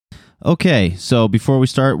Okay, so before we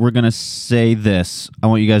start, we're going to say this. I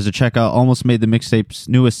want you guys to check out Almost Made the Mixtape's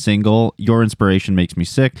newest single, Your Inspiration Makes Me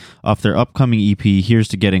Sick, off their upcoming EP, Here's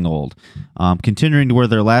to Getting Old. Continuing to where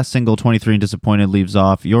their last single, 23 and Disappointed, leaves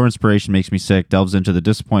off, Your Inspiration Makes Me Sick delves into the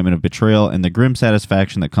disappointment of betrayal and the grim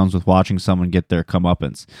satisfaction that comes with watching someone get their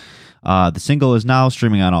comeuppance. The single is now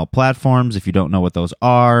streaming on all platforms. If you don't know what those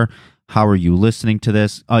are, how are you listening to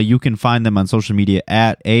this? You can find them on social media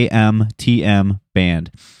at AMTM Band.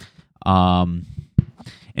 And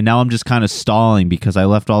now I'm just kind of stalling because I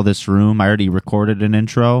left all this room. I already recorded an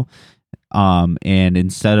intro. And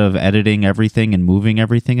instead of editing everything and moving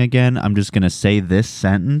everything again, I'm just going to say this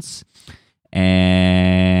sentence. And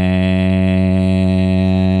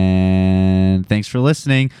thanks for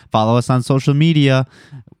listening. Follow us on social media.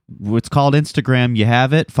 It's called Instagram. You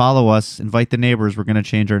have it. Follow us. Invite the neighbors. We're going to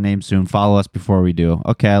change our name soon. Follow us before we do.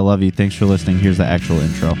 Okay, I love you. Thanks for listening. Here's the actual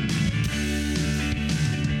intro.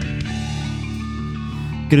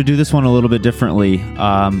 Going to do this one a little bit differently.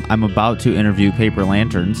 I'm about to interview Paper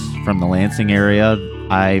Lanterns from the Lansing area.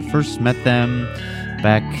 I first met them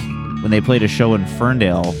back when they played a show in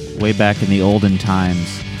Ferndale way back in the olden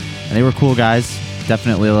times. And they were cool guys.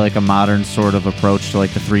 Definitely like a modern sort of approach to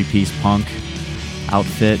like the three-piece punk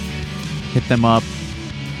outfit. Hit them up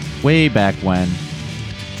way back when.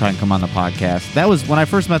 Try and come on the podcast. That was when I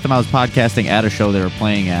first met them. I was podcasting at a show they were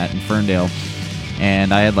playing at in Ferndale.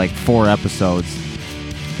 And I had like 4 episodes.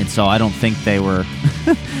 And so I don't think they were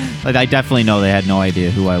like, I definitely know they had no idea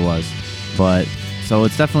who I was. But so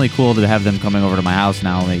it's definitely cool to have them coming over to my house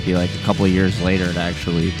now, maybe like a couple of years later, to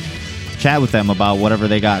actually chat with them about whatever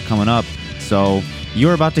they got coming up. So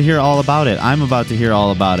you're about to hear all about it. I'm about to hear all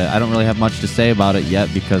about it. I don't really have much to say about it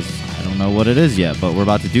yet because I don't know what it is yet, but we're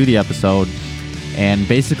about to do the episode. And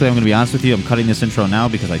basically, I'm going to be honest with you, I'm cutting this intro now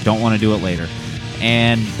because I don't want to do it later.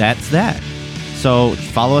 And that's that. So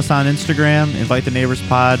follow us on Instagram, Invite the Neighbors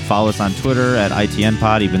Pod. Follow us on Twitter at ITN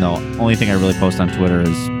Pod, even though the only thing I really post on Twitter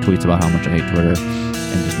is tweets about how much I hate Twitter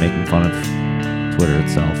and just making fun of Twitter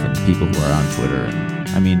itself and people who are on Twitter. And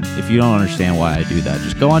I mean, if you don't understand why I do that,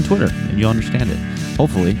 just go on Twitter and you'll understand it.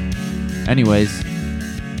 Hopefully. Anyways,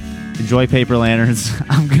 enjoy Paper Lanterns.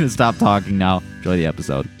 I'm going to stop talking now. Enjoy the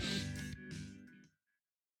episode.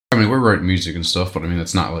 I mean, we're writing music and stuff, but I mean,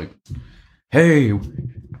 it's not like, hey,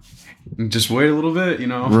 just wait a little bit, you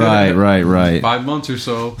know? Right. 5 months or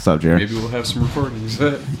so. What's up, Jared? Maybe we'll have some recordings.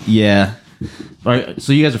 Yeah. All right,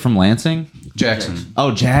 so you guys are from Lansing? Jackson.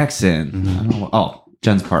 Oh, Jackson. Mm-hmm. I don't know. Oh,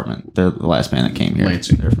 Jen's apartment. They're the last band that came here.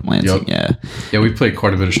 Lansing. They're from Lansing, Yep. Yeah, we played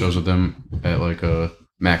quite a bit of shows with them at like a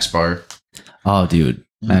Max Bar. Oh, dude.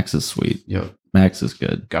 Max is sweet. Yep. Max is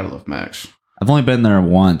good. Gotta love Max. I've only been there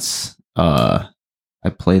once. I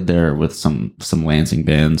played there with some Lansing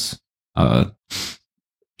bands.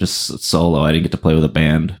 Just solo. I didn't get to play with a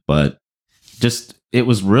band, but just it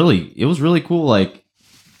was really cool. Like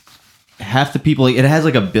half the people, like, it has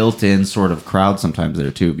like a built-in sort of crowd sometimes there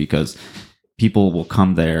too, because people will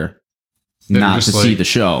come there not to see the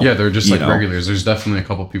show. Yeah, they're just like regulars. There's definitely a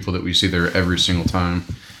couple people that we see there every single time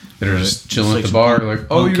that are just chilling at the bar. Like,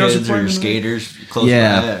 oh, you guys are playing skaters close by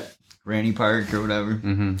at Randy Park or whatever.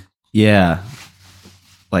 Mm-hmm. Yeah.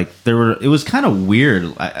 Like it was kind of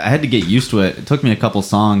weird. I had to get used to it. It took me a couple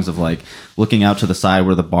songs of like looking out to the side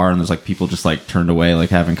where the bar and there's like people just like turned away,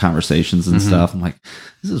 like having conversations and stuff. I'm like,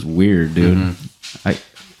 this is weird, dude.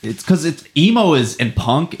 It's because it's emo and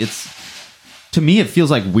punk. To me, it feels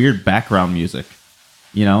like weird background music.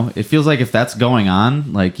 You know, it feels like if that's going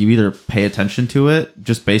on, like you either pay attention to it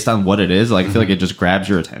just based on what it is. Like I feel like it just grabs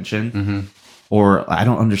your attention, or I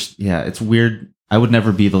don't understand. Yeah, it's weird. I would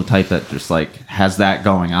never be the type that just like has that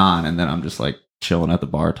going on and then I'm just like chilling at the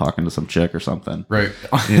bar talking to some chick or something. Right.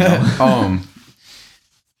 You know?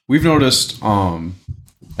 We've noticed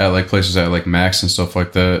at like places at like Max and stuff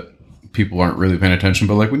like that, people aren't really paying attention,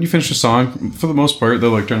 but like when you finish a song, for the most part, they'll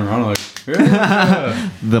like turn around and like, yeah.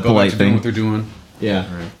 The go polite back to thing. doing what they're doing.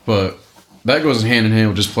 Yeah. Right. But that goes hand in hand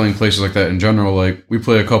with just playing places like that in general. Like we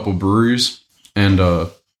play a couple breweries and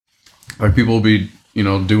like people will be, you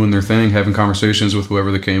know, doing their thing, having conversations with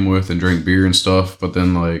whoever they came with and drink beer and stuff. But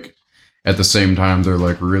then like at the same time, they're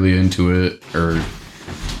like really into it or,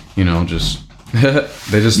 you know, just they're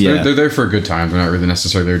there for a good time. They're not really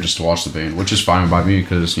necessarily there just to watch the band, which is fine by me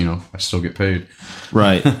because, you know, I still get paid.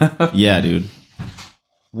 Right. Yeah, dude.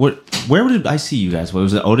 Where did I see you guys? What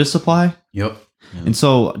was it? Otis Supply? Yep. And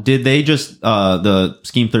so did they just, the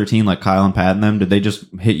Scheme 13, like Kyle and Pat and them, did they just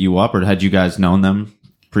hit you up or had you guys known them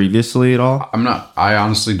previously at all? I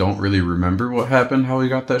honestly don't really remember what happened, how we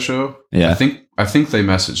got that show. Yeah. I think they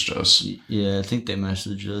messaged us. Yeah, I think they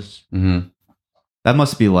messaged us. Mm-hmm. That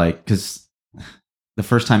must be like, because the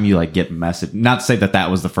first time you like get message, not to say that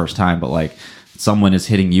was the first time, but like someone is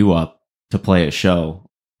hitting you up to play a show,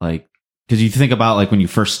 like, because you think about like when you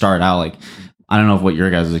first start out, like, I don't know what your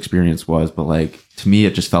guys' experience was, but like to me,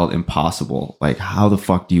 it just felt impossible. Like, how the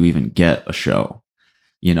fuck do you even get a show?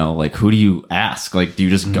 You know, like, who do you ask? Like, do you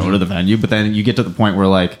just go to the venue? But then you get to the point where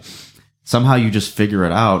like somehow you just figure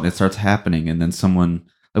it out and it starts happening. And then someone,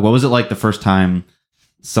 like, what was it like the first time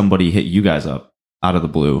somebody hit you guys up out of the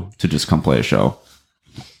blue to just come play a show?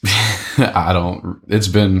 It's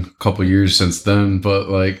been a couple years since then, but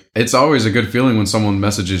like, it's always a good feeling when someone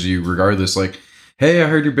messages you regardless, like, hey, I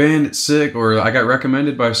heard your band, it's sick, or I got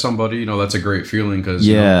recommended by somebody. You know, that's a great feeling because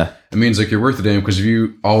you know, it means like you're worth the damn, because if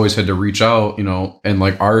you always had to reach out, you know, and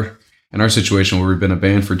like in our situation where we've been a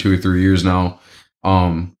band for 2 or 3 years now,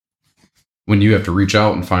 when you have to reach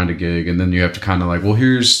out and find a gig, and then you have to kind of like, well,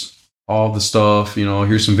 here's all the stuff, you know,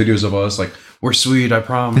 here's some videos of us, like, we're sweet, I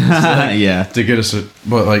promise. Like, yeah, to get us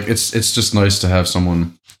but like it's just nice to have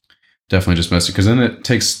someone definitely just message, because then it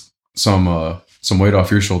takes some weight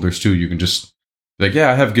off your shoulders too. You can just like,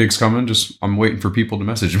 yeah, I have gigs coming, just I'm waiting for people to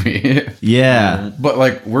message me. Yeah. But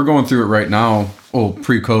like, we're going through it right now, well,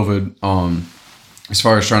 pre-COVID, as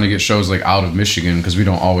far as trying to get shows like out of Michigan, because we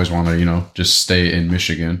don't always want to, you know, just stay in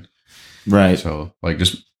Michigan. Right. So like,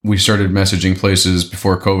 just we started messaging places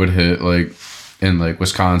before COVID hit, like in like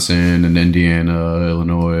Wisconsin and Indiana,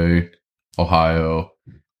 Illinois, Ohio,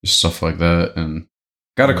 just stuff like that, and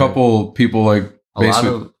got a couple people like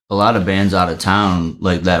a lot of bands out of town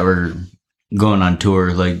like that were going on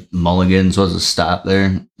tour. Like Mulligan's was a stop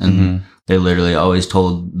there, and they literally always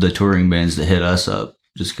told the touring bands to hit us up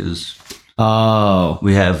just because. Oh,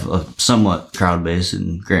 we have a somewhat crowd base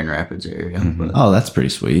in Grand Rapids area. But, oh, that's pretty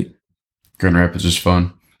sweet. Grand Rapids is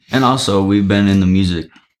fun, and also we've been in the music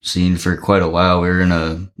scene for quite a while. We were in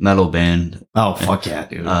a metal band. Oh, fuck yeah,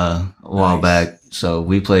 dude! A while back, so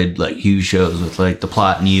we played like huge shows with like The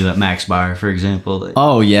Plot and You at Max Bar, for example. Like,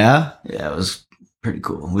 oh yeah, yeah, it was pretty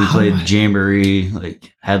cool. We played Jamboree,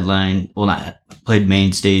 like headline. Well, not played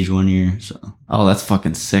main stage one year. So, oh, that's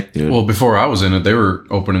fucking sick, dude. Well, before I was in it, they were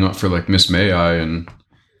opening up for like Miss May I, and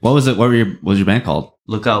what was it? What was your band called?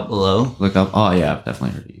 Look Out Below. Look Up. Oh yeah, I've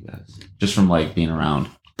definitely heard of you guys just from like being around.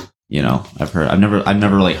 You know, I've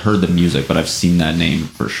never like heard the music, but I've seen that name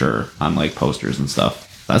for sure on like posters and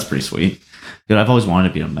stuff. That's pretty sweet, dude. I've always wanted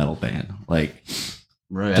to be in a metal band, like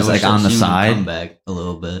right, just like on the side. Come back a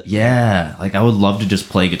little bit. Yeah, like I would love to just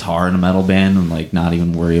play guitar in a metal band and like not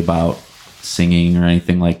even worry about singing or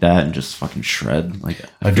anything like that, and just fucking shred. Like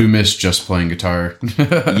I do miss just playing guitar.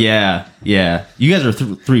 yeah. You guys are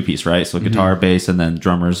three piece, right? So guitar, bass, and then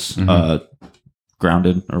drummers,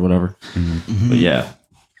 grounded or whatever. But yeah.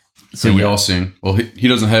 So we all sing. Well, he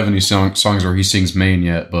doesn't have any songs where he sings main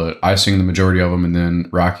yet, but I sing the majority of them, and then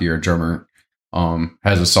Rocky, our drummer,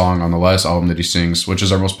 has a song on the last album that he sings, which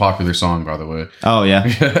is our most popular song, by the way. Oh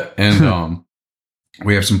yeah. And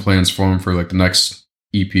we have some plans for him for like the next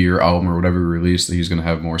EP or album or whatever we release, that he's going to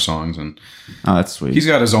have more songs. And oh, that's sweet. He's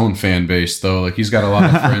got his own fan base though. Like he's got a lot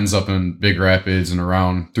of friends up in Big Rapids and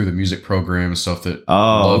around through the music program and stuff that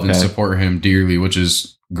love and support him dearly, which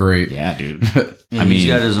is great. Yeah, dude. I mean, he's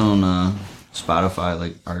got his own Spotify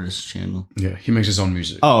like artist channel. Yeah, he makes his own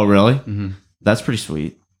music. Oh, really? That's pretty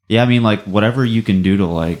sweet. Yeah, I mean, like whatever you can do to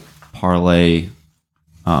like parlay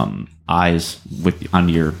eyes with on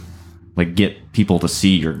your, like get people to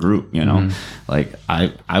see your group. You know, like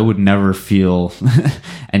I would never feel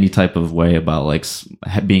any type of way about like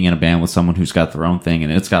being in a band with someone who's got their own thing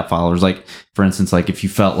and it's got followers. Like for instance, like if you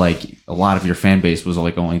felt like a lot of your fan base was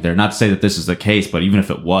like only there, not to say that this is the case, but even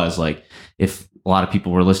if it was, like if a lot of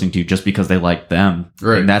people were listening to you just because they liked them,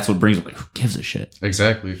 right? And that's what brings like, who gives a shit?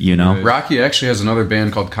 Exactly. You know, right. Rocky actually has another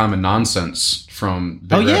band called Common Nonsense from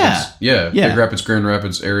Big Rapids. Yeah. Big Rapids, Grand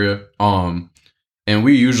Rapids area. And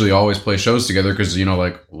we usually always play shows together because, you know,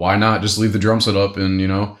 like, why not just leave the drum set up and, you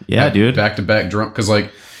know, dude, back-to-back drum. Because,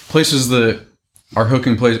 like, places that are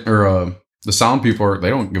hooking place or the sound people they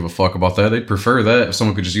don't give a fuck about that. They'd prefer that if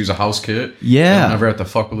someone could just use a house kit. Yeah. And never have to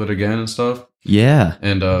fuck with it again and stuff. Yeah.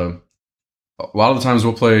 And a lot of the times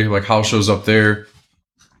we'll play, like, house shows up there.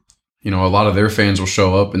 You know, a lot of their fans will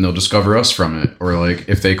show up and they'll discover us from it. Or, like,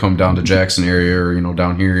 if they come down to Jackson area or, you know,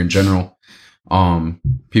 down here in general.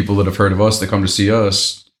 People that have heard of us that come to see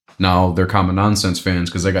us now, they're Common Nonsense fans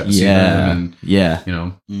because they got to see them, and you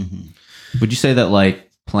know. Would you say that like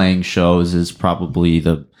playing shows is probably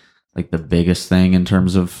the biggest thing in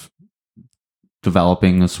terms of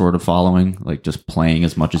developing a sort of following, like just playing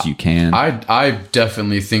as much as you can? I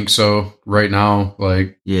definitely think so right now.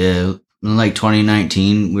 Like, yeah, in like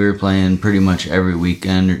 2019, we were playing pretty much every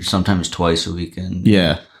weekend or sometimes twice a weekend.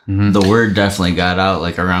 Yeah. Mhm. the word definitely got out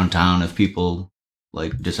like around town. If people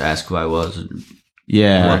like just ask who I was and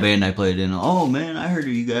Yeah. what band I played in. Oh man, I heard of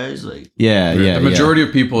you guys. Like, Yeah. The majority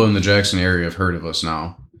of people in the Jackson area have heard of us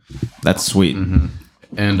now. That's sweet. Mm-hmm.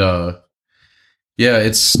 And I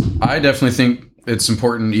definitely think it's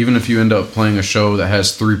important, even if you end up playing a show that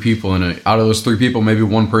has 3 people in it. Out of those 3 people, maybe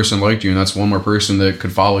one person liked you, and that's one more person that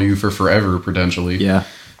could follow you for forever potentially. Yeah.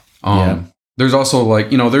 There's also like,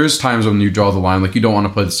 there's times when you draw the line, like you don't want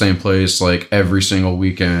to play the same place like every single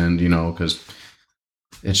weekend, because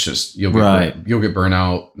it's just you'll get burnt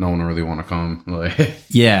out. No one will really want to come. Like,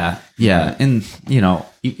 yeah, and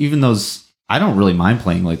even those, I don't really mind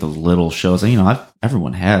playing like those little shows.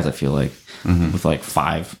 Everyone has. I feel like with like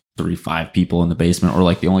 5 people in the basement, or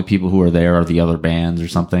like the only people who are there are the other bands or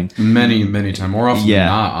something. Many times, more often than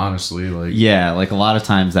not, honestly. Like, yeah, like a lot of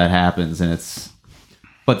times that happens, and it's.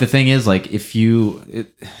 But the thing is, like, you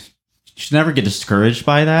should never get discouraged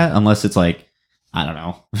by that unless it's like, I don't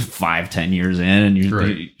know, 5-10 years in and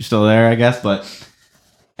you're still there, I guess. But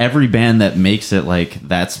every band that makes it, like,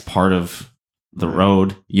 that's part of the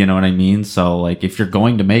road. You know what I mean? So, like, if you're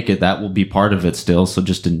going to make it, that will be part of it still. So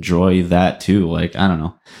just enjoy that too. Like, I don't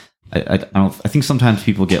know. I think sometimes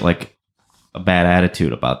people get like a bad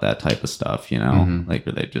attitude about that type of stuff. Like,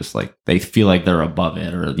 or they just like they feel like they're above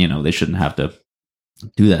it, or they shouldn't have to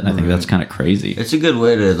do that. And I think that's kind of crazy. it's a good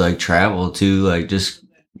way to like travel too, like just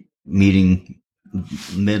meeting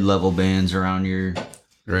mid-level bands around your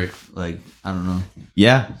like, I don't know,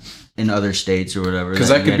 in other states or whatever, because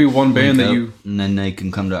that could be one band that and then they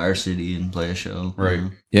can come to our city and play a show,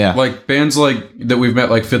 Yeah, like bands like that we've met,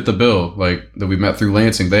 like Fit the Bill, like that we've met through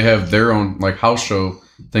Lansing. They have their own like house show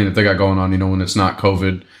thing that they got going on, when it's not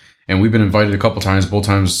COVID. And we've been invited a couple times. Both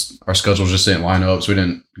times our schedules just didn't line up, so we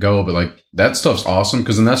didn't go. But like that stuff's awesome,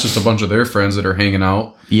 because then that's just a bunch of their friends that are hanging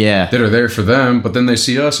out. Yeah, that are there for them. But then they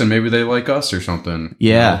see us, and maybe they like us or something.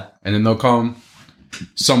 Yeah, and then they'll come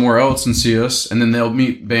somewhere else and see us, and then they'll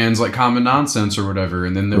meet bands like Common Nonsense or whatever,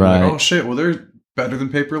 and then they'll be like, "Oh shit, well they're better than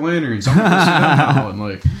Paper Lanterns. I'm gonna see them now." And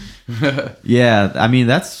like, yeah, I mean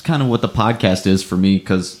that's kind of what the podcast is for me,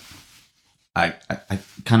 because I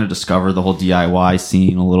kind of discovered the whole DIY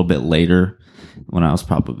scene a little bit later, when I was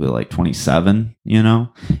probably like 27,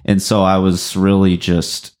 and so I was really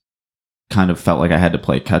just kind of felt like I had to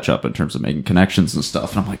play catch up in terms of making connections and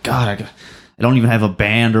stuff. And I'm like, God, I don't even have a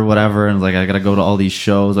band or whatever, and like I got to go to all these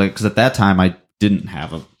shows, like, because at that time I didn't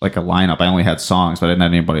have a lineup. I only had songs, but I didn't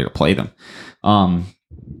have anybody to play them.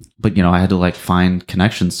 But I had to like find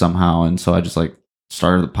connections somehow, and so I just like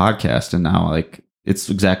started the podcast, and now like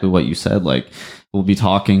it's exactly what you said. Like, we'll be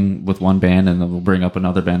talking with one band, and then we'll bring up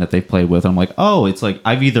another band that they've played with. I'm like, oh, it's like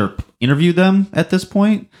I've either interviewed them at this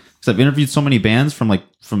point, because I've interviewed so many bands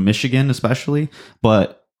from Michigan especially,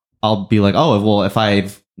 but I'll be like, oh, well, if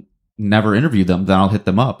I've never interviewed them, then I'll hit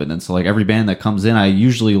them up. And then so like every band that comes in, I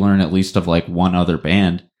usually learn at least of like one other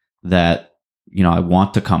band that I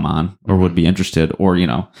want to come on or would be interested, or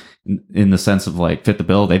in the sense of like Fit the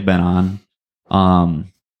Bill, they've been on.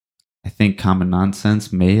 I think Common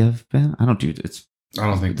Nonsense may have been. I don't think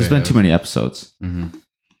there's been too many episodes. Mm-hmm.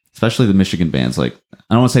 Especially the Michigan bands. Like,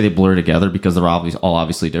 I don't want to say they blur together, because they're all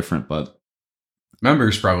obviously different, but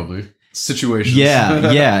members probably, situations.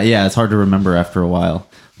 Yeah. It's hard to remember after a while.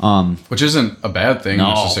 Which isn't a bad thing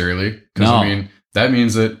necessarily, because I mean that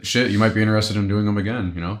means that you might be interested in doing them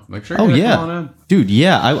again. Like, sure. Oh yeah, come on in. Dude.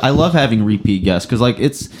 Yeah, I love having repeat guests, because like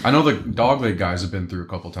I know the Dogleg guys have been through a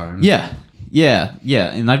couple times. Yeah,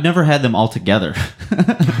 and I've never had them all together.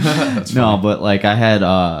 No, but like I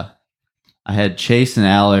had Chase and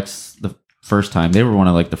Alex the first time. They were one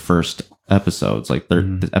of like the first episodes, like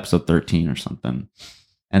episode 13 or something.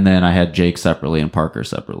 And then I had Jake separately and Parker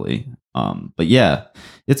separately. But yeah,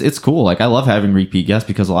 it's cool. Like, I love having repeat guests,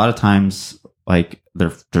 because a lot of times like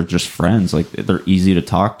they're just friends. Like, they're easy to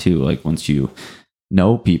talk to, like, once you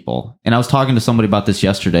know people. And I was talking to somebody about this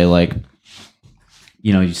yesterday, like,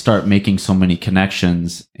 you start making so many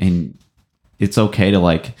connections, and it's okay to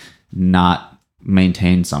like not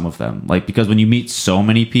maintain some of them. Like, because when you meet so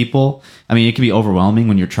many people, I mean, it can be overwhelming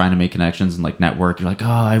when you're trying to make connections and like network. You're like, oh,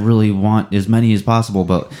 I really want as many as possible.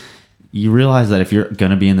 But you realize that if you're going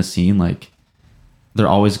to be in the scene, like, they're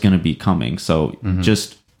always going to be coming. So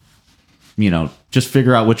just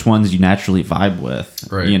figure out which ones you naturally vibe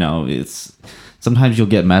with. Right. It's sometimes you'll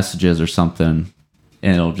get messages or something,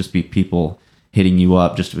 and it'll just be people hitting you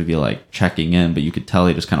up just to be like checking in, but you could tell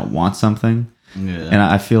they just kind of want something. Yeah. And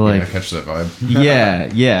I feel like I catch that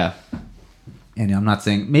vibe. yeah. And I'm not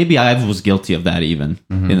saying, maybe I was guilty of that even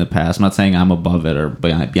in the past. I'm not saying I'm above it or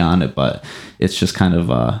beyond it, but it's just kind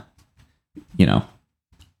of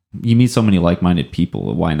you meet so many like-minded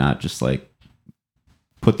people. Why not just like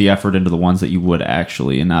put the effort into the ones that you would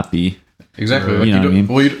actually, and not be exactly. You know what I mean?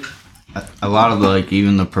 Well, A lot of the, like,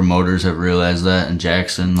 even the promoters have realized that in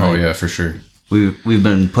Jackson. Like, oh yeah, for sure. We've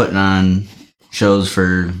been putting on shows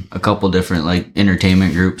for a couple different like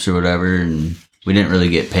entertainment groups or whatever, and we didn't really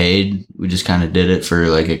get paid. We just kind of did it for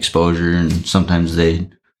like exposure, and sometimes they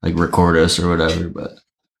like record us or whatever. But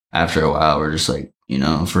after a while, we're just like,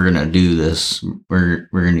 if we're gonna do this, we're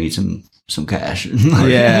gonna need some cash.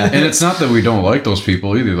 Yeah. And it's not that we don't like those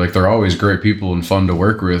people either. Like, they're always great people and fun to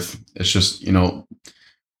work with. It's just,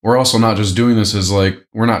 we're also not just doing this as like,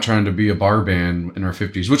 we're not trying to be a bar band in our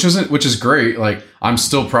 50s, which is great. Like, I'm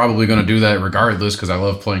still probably going to do that regardless because I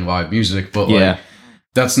love playing live music, but like,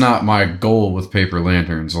 that's not my goal with Paper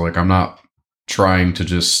Lanterns. Like, I'm not trying to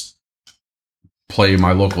just play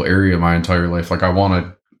my local area my entire life. Like, I want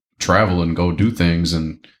to travel and go do things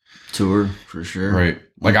and tour for sure. Right.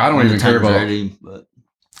 Like, I don't even care about, but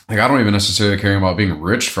like, I don't even necessarily care about being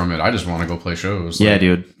rich from it. I just want to go play shows. Yeah, like,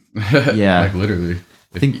 dude. Yeah. Like, literally.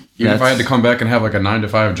 I think Even if I had to come back and have like a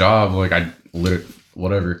 9-to-5 job, like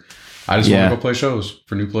whatever. I just want to go play shows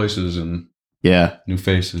for new places and new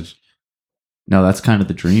faces. No, that's kind of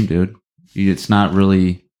the dream, dude. It's not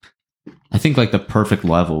really. I think like the perfect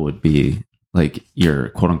level would be like you're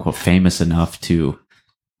quote unquote famous enough to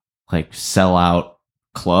like sell out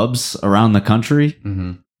clubs around the country,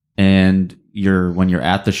 and when you're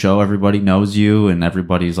at the show, everybody knows you and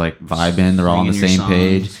everybody's like vibing. They're all on the same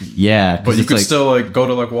page. Yeah, but you could still like go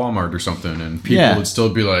to like Walmart or something, and people would still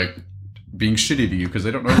be like being shitty to you because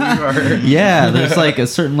they don't know who you are. Yeah, there's like a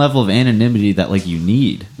certain level of anonymity that like you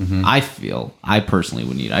need. I personally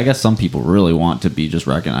would need. I guess some people really want to be just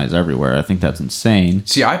recognized everywhere. I think that's insane.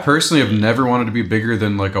 See, I personally have never wanted to be bigger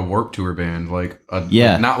than like a Warped Tour band, like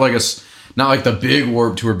not like the big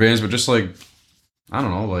Warped Tour bands, but just like, I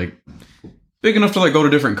don't know, like big enough to like go to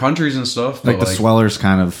different countries and stuff. Like the Swellers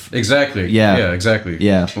kind of. Exactly. Yeah. Yeah, exactly.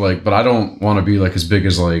 Yeah. Like, but I don't want to be like as big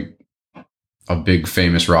as like a big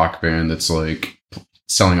famous rock band that's like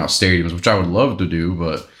selling out stadiums, which I would love to do,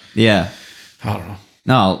 but yeah. I don't know.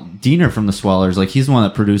 No, Diener from the Swellers, like he's the one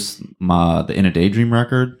that produced the In a Daydream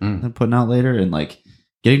record they're putting out later, and like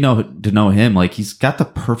getting to know him, like he's got the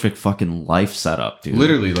perfect fucking life set up, dude.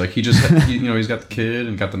 Literally, like he's got the kid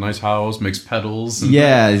and got the nice house, makes pedals. And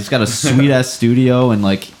yeah, he's got a sweet ass studio and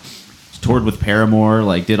like toured with Paramore,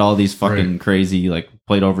 like did all these fucking crazy, like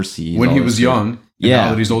played overseas when he was young. Yeah, now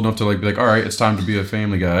that he's old enough to like be like, all right, it's time to be a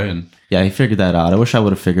family guy. And yeah, he figured that out. I wish I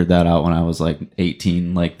would have figured that out when I was like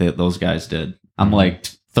 18, like those guys did. I'm like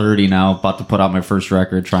 30 now, about to put out my first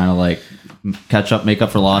record, trying to like catch up, make up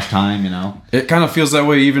for lost time, It kind of feels that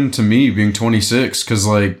way even to me being 26, because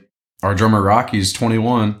like our drummer Rocky's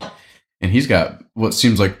 21 and he's got what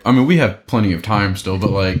seems like, I mean, we have plenty of time still, but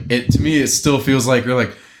like to me it still feels like you're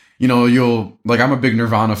like, you'll like, I'm a big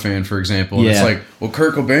Nirvana fan, for example, and it's like, well,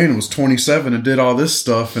 Kurt Cobain was 27 and did all this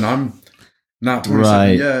stuff and I'm not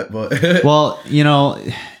 27 yet, but well,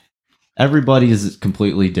 everybody is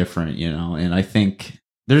completely different, and I think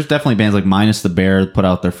there's definitely bands like Minus the Bear put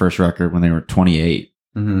out their first record when they were 28,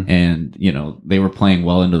 and they were playing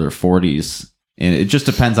well into their 40s, and it just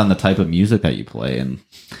depends on the type of music that you play, and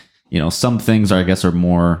some things I guess are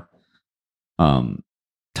more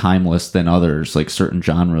timeless than others, like certain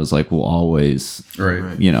genres like will always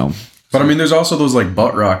But I mean, there's also those like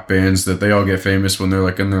butt rock bands that they all get famous when they're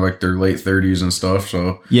like in their late 30s and stuff.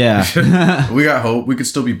 So yeah, we got hope. We could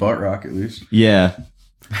still be butt rock at least. Yeah,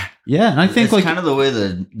 and I think it's like kind of the way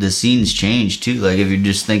the scenes change too. Like if you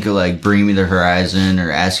just think of like Bring Me the Horizon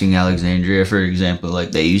or Asking Alexandria, for example,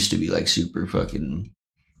 like they used to be like super fucking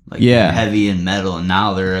like heavy and metal, and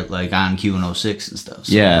now they're like on Q106 and stuff.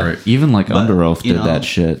 So. Even like Under Oath did that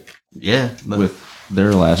shit. Yeah, but with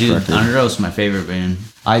their last record. Under Oath's my favorite band.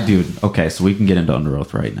 Okay, so we can get into Under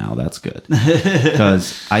Oath right now. That's good.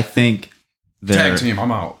 Because I think tag team,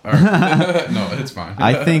 I'm out. All right. No, it's fine.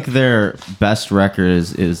 I think their best record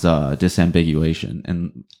is Disambiguation.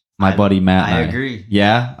 And my buddy Matt and I agree.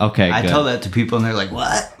 Yeah? Okay, I tell that to people and they're like,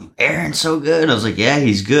 what? Aaron's so good. I was like, yeah,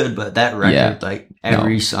 he's good, but that record, like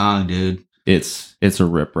every song, dude. It's a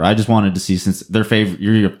ripper. I just wanted to see, since they're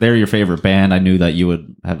your favorite band, I knew that you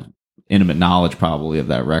would have intimate knowledge probably of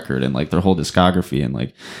that record and like their whole discography, and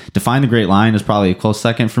like Define the Great Line is probably a close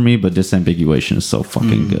second for me, but Disambiguation is so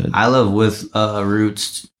fucking good. I love With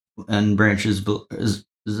Roots and Branches. Is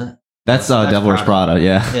that? That's Devil Wears Prada.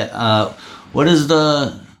 Yeah. What is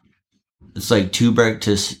it's like Too Bright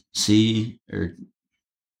to See, or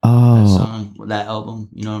that song, that album,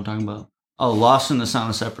 you know what I'm talking about? Oh, Lost in the Sound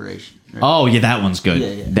of Separation. Right? Oh yeah, that one's good.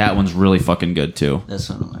 Yeah. That one's really fucking good too. That's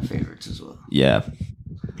one of my favorites as well. Yeah.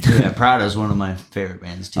 Yeah, Prada's one of my favorite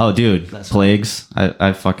bands too. Oh, dude, That's Plagues.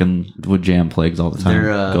 I fucking would jam Plagues all the time.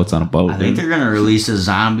 Goats on a boat. I think they're gonna release a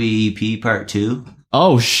Zombie EP Part 2.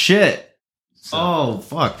 Oh shit. Oh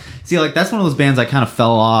fuck. See, like that's one of those bands I kind of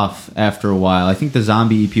fell off after a while. I think the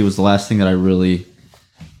Zombie EP was the last thing that I really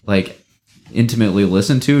like intimately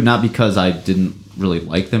listened to. Not because I didn't really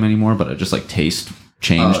like them anymore, but I just like taste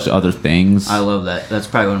changed to other things. I love that. That's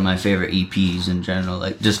probably one of my favorite EPs in general.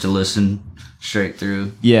 Like just to listen straight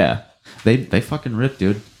through. Yeah, they fucking rip,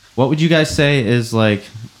 dude. What would you guys say is like,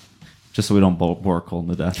 just so we don't bore Colton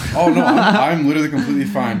to death? Oh no, I'm literally completely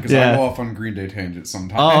fine because Yeah. I go off on Green Day tangents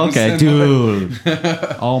sometimes. Oh, okay, dude.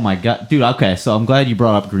 Oh my god, dude. Okay, so I'm glad you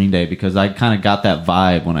brought up Green Day because I kind of got that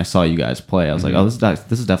vibe when I saw you guys play. I was like, oh, this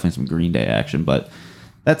is definitely some Green Day action. But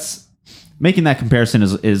that's making that comparison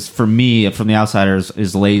is for me from the outsiders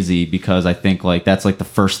is lazy because I think like that's like the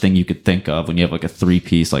first thing you could think of when you have like a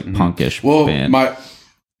 3-piece like punkish Well, band.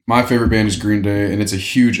 my favorite band is Green Day, and it's a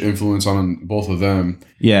huge influence on both of them.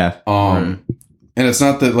 Yeah. And it's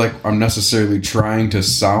not that like I'm necessarily trying to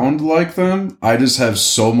sound like them. I just have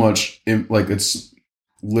so much like it's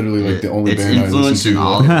literally like the only band I listen influencing to.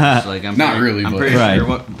 all of us. Like I'm Not really, I'm but- pretty Right. sure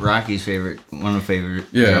what Rocky's one of the favorite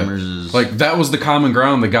Yeah. drummers is Like that was the common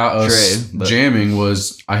ground that got us Trey, but- jamming.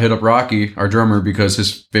 Was I hit up Rocky, our drummer, because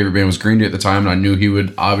his favorite band was Green Day at the time, and I knew he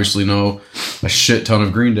would obviously know a shit ton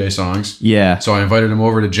of Green Day songs. Yeah. So I invited him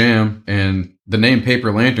over to jam, and the name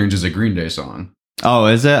Paper Lanterns is a Green Day song, Oh,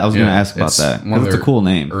 is it? I was gonna Yeah, ask about it's that. one of It's a their cool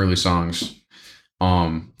name. early songs.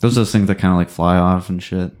 Those are those things that kind of like fly off and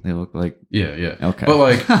shit. They look like Yeah. okay. But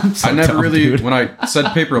like, I'm so I never dumb, really, dude. when I said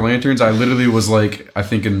Paper Lanterns, I literally was like, I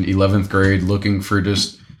think in 11th grade, looking for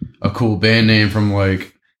just a cool band name from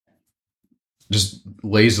like, just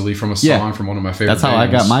lazily from a song Yeah. from one of my favorite That's how I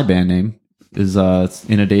bands. got my band name. Is it's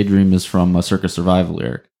In a Daydream is from a Circus Survival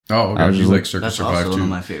lyric. Oh, I okay. was You just like like- Circus that's Survive also one too. of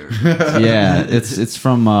my favorites. Yeah, it's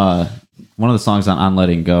from one of the songs on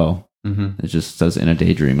Letting Go. Mhm. It just says In a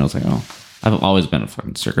Daydream. I was like, oh, I've always been a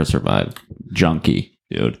fucking Circus Survive junkie,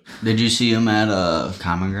 dude. Did you see them at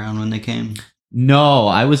Common Ground when they came? No,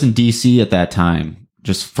 I was in DC at that time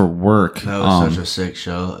just for work. That was such a sick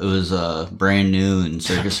show. It was brand new and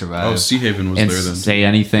Circus Survive. Oh, Sea Haven was and there then. Say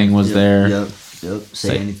Anything was Yep, there. Yep.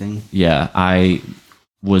 Say anything. Yeah, I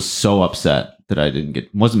was so upset that I didn't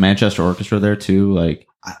get. Wasn't Manchester Orchestra there too? Like,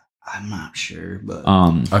 I'm not sure, but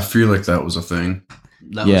I feel like that was a thing.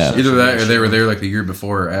 that yeah. such Either a that good or they show. were there like the year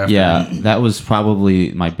before or after. yeah, that was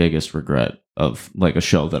probably my biggest regret of like a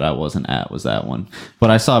show that I wasn't at was that one. But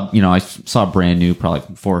I saw Brand New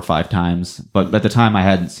probably 4 or 5 times, but at the time I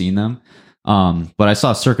hadn't seen them. But I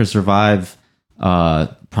saw Circus Survive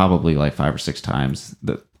probably like 5 or 6 times.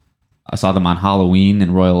 I saw them on Halloween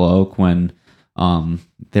in Royal Oak when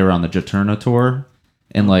they were on the Jaturna tour,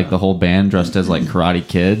 and like the whole band dressed as like Karate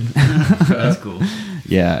Kid. That's cool.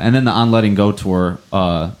 Yeah, and then the On Letting Go tour,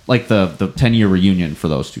 like the 10-year reunion for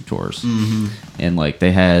those 2 tours, and like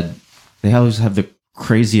they always have the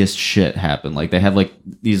craziest shit happen. Like they have like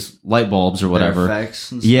these light bulbs or whatever. Their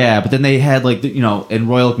effects and stuff. Yeah, but then they had like in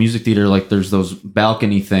Royal Oak Music Theater, like there's those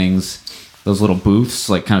balcony things, those little booths,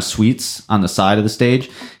 like kind of suites on the side of the stage,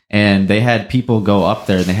 and they had people go up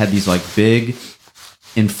there and they had these like big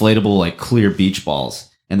inflatable like clear beach balls,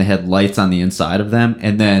 and they had lights on the inside of them,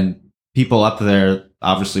 and then people up there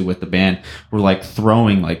obviously with the band were like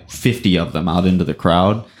throwing like 50 of them out into the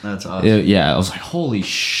crowd. That's awesome. Yeah, I was like, holy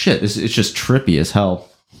shit, it's just trippy as hell.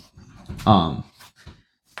 But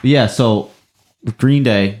yeah, so with Green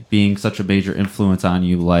Day being such a major influence on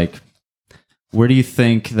you, like, where do you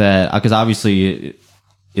think that, because obviously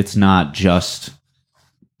it's not just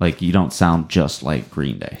like, you don't sound just like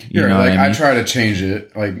Green Day. You Yeah, know like what I I mean? try to change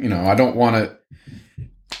it. Like, I don't want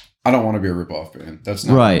to be a rip-off band. That's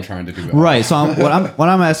not what I'm Right. trying to do. Right. So what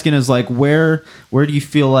I'm asking is like, where do you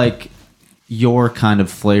feel like your kind of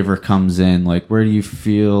flavor comes in? Like, where do you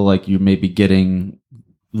feel like you may be getting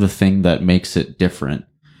the thing that makes it different?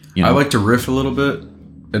 You know? I like to riff a little bit.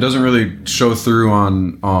 It doesn't really show through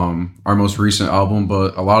on our most recent album,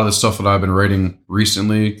 but a lot of the stuff that I've been writing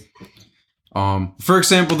recently. For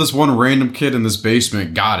example, this one random kid in this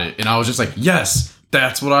basement got it, and I was just like, yes,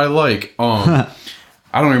 that's what I like.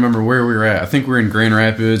 I don't remember where we were at. I think we were in Grand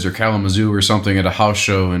Rapids or Kalamazoo or something at a house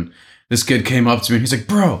show, and this kid came up to me and he's like,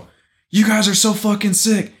 bro, you guys are so fucking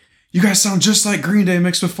sick. You guys sound just like Green Day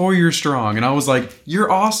mixed with 4 Year Strong. And I was like, you're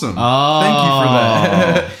awesome. Thank you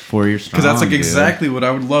for that. 4 Year Strong. Because that's like dude. exactly what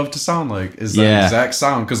I would love to sound like, is that Yeah. exact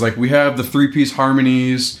sound. Because like we have the 3-piece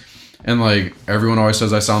harmonies, and like everyone always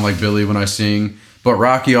says I sound like Billy when I sing. But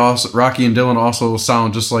Rocky and Dylan also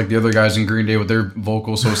sound just like the other guys in Green Day with their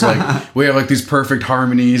vocals. So it's like we have like these perfect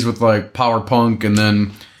harmonies with like power punk, and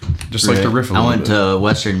then just like to riff a I little went bit. to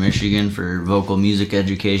Western Michigan for vocal music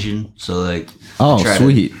education, so like Oh, try to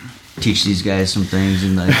sweet. teach these guys some things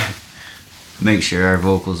and like make sure our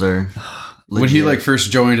vocals are When he legit. like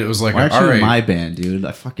first joined, it was like, Why aren't all you right, in my band, dude?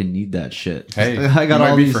 I fucking need that shit. hey, I got you might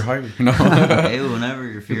all be these. for hire. No. Hey, whenever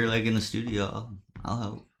if you're like in the studio, I'll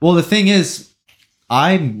help. Well, the thing is,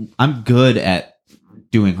 I'm good at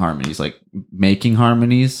doing harmonies, like making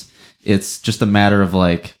harmonies. It's just a matter of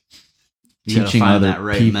like You gotta teaching find other that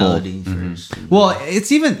right people. melody Mhm. first. Well,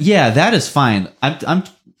 it's even that is fine. I'm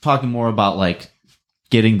talking more about like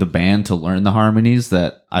getting the band to learn the harmonies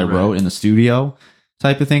that I Right. wrote in the studio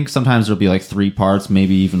type of thing. Sometimes there'll be like 3 parts,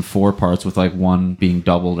 maybe even 4 parts with like one being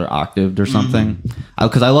doubled or octaved or something.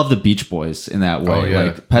 Because I love the Beach Boys in that way. Oh yeah,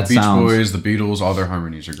 Like Pet the Beach Sounds. Boys, the Beatles, all their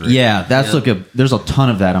harmonies are great. Yeah, that's Yeah. there's a ton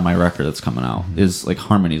of that on my record that's coming out is like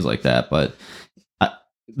harmonies like that. But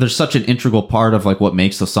there's such an integral part of like what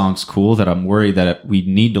makes the songs cool that I'm worried that we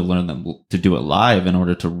need to learn them to do it live in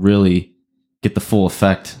order to really get the full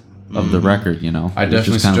effect of the record. You know, I It's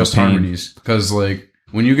definitely just kind of a suggest pain. harmonies because like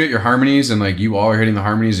when you get your harmonies and like you all are hitting the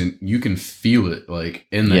harmonies and you can feel it like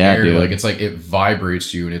in the Yeah, air, dude. like it's like it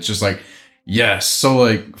vibrates you and it's just like yes. So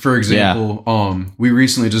like for example, we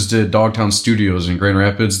recently just did Dogtown Studios in Grand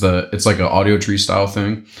Rapids. It's like an audio tree style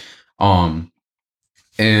thing,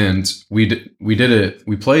 and we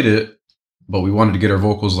played it, but we wanted to get our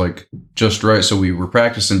vocals like just right, so we were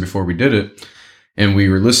practicing before we did it, and we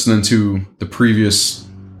were listening to the previous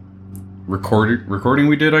recording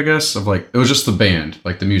we did, I guess, of like it was just the band,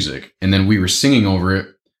 like the music, and then we were singing over it,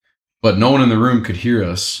 but no one in the room could hear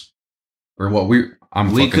us or what we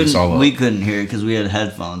fucking this all up. We couldn't hear it because we had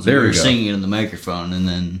headphones. There we we were go. singing it in the microphone, and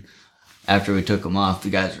then after we took them off, the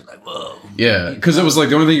guys were like, "Whoa!" Yeah, because it was like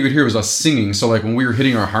the only thing you could hear was us singing. So like when we were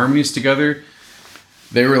hitting our harmonies together,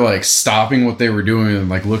 they were like stopping what they were doing and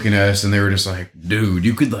like looking at us, and they were just like, "Dude,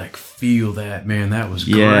 you could like feel that, man. That was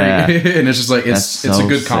great." Yeah. And it's just like it's That's a so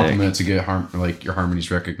good sick. compliment to get like your harmonies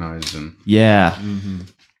recognized. And Yeah, Mm-hmm.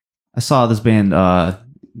 I saw this band,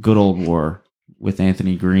 Good Old War, with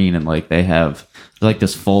Anthony Green, and like they're like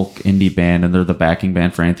this folk indie band, and they're the backing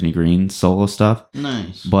band for Anthony Green's solo stuff.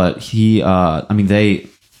 Nice. But they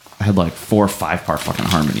had like 4 or 5 part fucking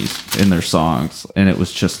harmonies in their songs, and it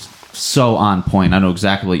was just so on point. I know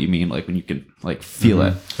exactly what you mean, like when you can like feel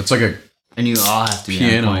it. it's like a And you all have to be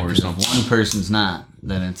Piano on point, or 'cause if something. one person's not,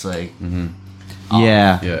 then it's like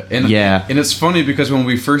Yeah, yeah, and it's funny because when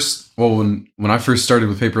I first started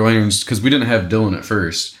with Paper Lanterns, because we didn't have Dylan at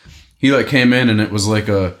first, he like came in and it was like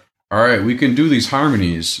all right, we can do these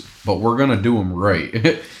harmonies, but we're gonna do them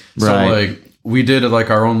right. So Right. like we did like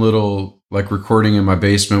our own little like recording in my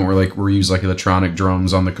basement where like we use like electronic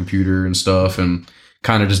drums on the computer and stuff, and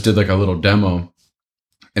kind of just did like a little demo.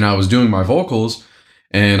 And I was doing my vocals,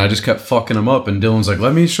 and I just kept fucking them up. And Dylan's like,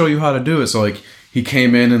 "Let me show you how to do it." So like he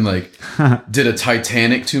came in and like did a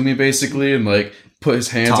Titanic to me basically, and like put his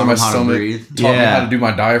hands Taught on my him how to stomach, breathe. taught me Yeah. how to do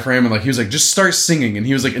my diaphragm, and like he was like, "Just start singing." And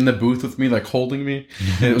he was like in the booth with me, like holding me,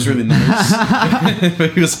 and it was really nice.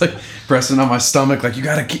 He was like pressing on my stomach, like, "You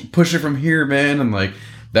gotta keep push it from here, man." And like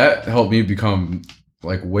that helped me become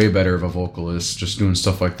like way better of a vocalist, just doing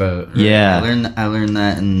stuff like that. yeah. I learned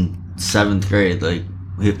that in 7th grade. Like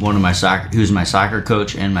he was my soccer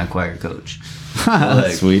coach and my choir coach.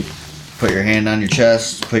 Like, Sweet. Put your hand on your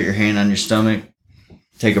chest, put your hand on your stomach,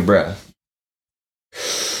 take a breath.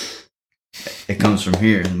 It comes from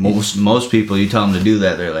here. And most people, you tell them to do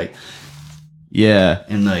that, they're like, Yeah,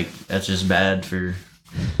 and like that's just bad for.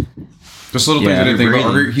 Just little Yeah, things I didn't think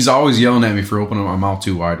about. breathing. Or he's always yelling at me for opening my mouth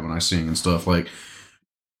too wide when I sing and stuff. Like,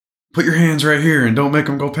 put your hands right here and don't make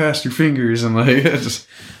them go past your fingers. And like, just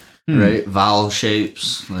Right, vowel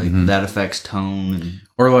shapes like Mhm. that affects tone. And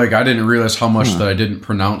or like I didn't realize how much Huh. that I didn't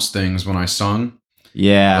pronounce things when I sung.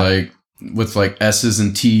 yeah. Like with like S's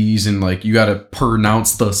and T's, and like you got to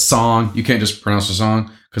pronounce the song. You can't just pronounce the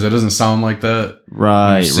song because it doesn't sound like that. When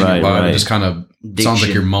right, you sing it right, live, right. It just kind of sounds like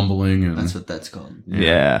diction. you're mumbling. And That's what that's called.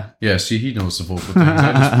 yeah. yeah, see, he knows the vocal things.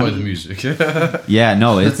 I just play the music. Yeah,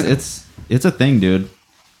 no, it's a thing, dude.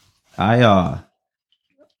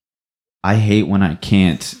 I hate when I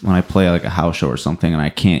play like a house show or something and I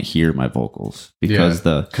can't hear my vocals because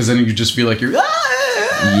Because then you just feel like you're.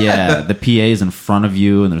 the PA is in front of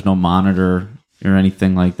you and there's no monitor or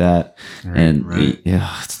anything like that. And right.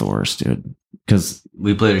 yeah, it's the worst, dude. Because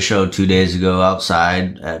We played a show 2 days ago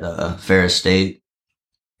outside at Ferris State,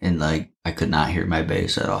 and like I could not hear my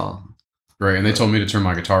bass at all. Right, and they told me to turn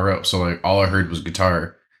my guitar up, so like all I heard was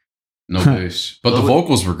guitar, no bass. But the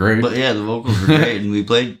vocals were great. But yeah, the vocals were great, and we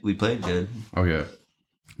played good. Oh yeah,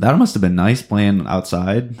 That must have been nice playing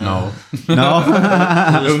outside. No. No?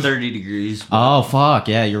 It was 30 degrees. Oh, fuck.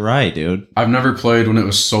 Yeah, you're right, dude. I've never played when it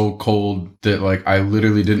was so cold that like I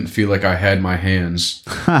literally didn't feel like I had my hands.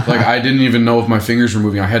 Like I didn't even know if my fingers were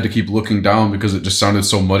moving. I had to keep looking down because it just sounded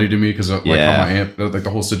so muddy to me because like how my amp, like the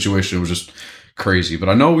whole situation was just crazy. But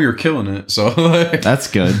I know we were killing it, so like, That's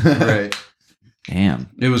good. right. Damn.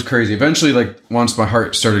 It was crazy. Eventually, like once my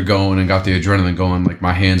heart started going and got the adrenaline going, like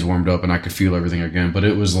my hands warmed up and I could feel everything again. But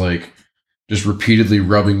it was like just repeatedly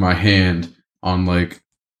rubbing my hand on like,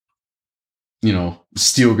 you know,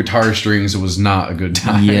 steel guitar strings. It was not a good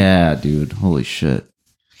time. Yeah, dude. Holy shit.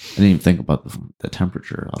 I didn't even think about the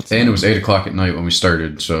temperature outside. And it was 8:00 at night when we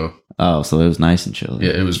started. So Oh, so it was nice and chilly.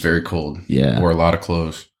 yeah, it was very cold. Yeah. Wore a lot of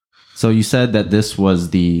clothes. So you said that this is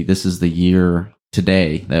the year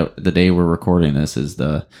today, that the day we're recording this is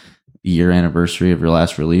the year anniversary of your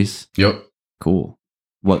last release. Yep. Cool.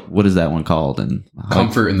 What is that one called? And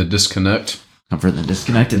Comfort in the Disconnect. Comfort and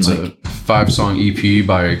Disconnect. It's And a 5-song EP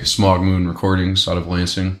by Smog Moon Recordings out of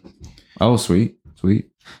Lansing. oh, sweet.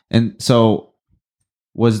 And so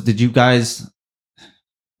did you guys,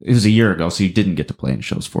 it was a year ago, so you didn't get to play any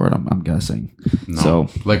shows for it, I'm guessing. No. So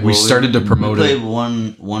Like we started to promote we it.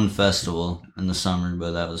 played one festival in the summer,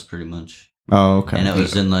 but that was pretty much. oh, okay. And it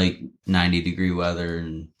was in like 90-degree weather,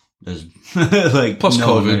 and there's like Plus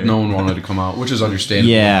no one COVID, there. no one wanted to come out, which is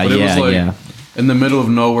understandable. Yeah, but it was like yeah. in the middle of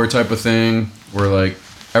nowhere type of thing, where like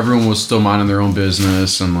everyone was still minding their own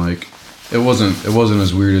business, and like it wasn't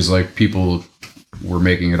as weird as like people were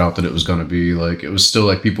making it out that it was gonna be. Like it was still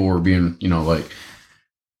like people were being, you know, like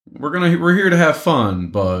we're here to have fun,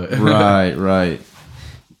 but Right.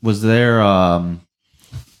 Was there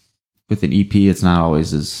with an EP, it's not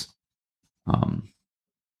always as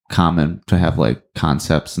common to have like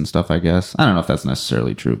concepts and stuff, I guess. I don't know if that's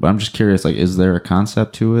necessarily true, but I'm just curious, like, is there a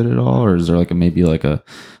concept to it at all, or is there like maybe like a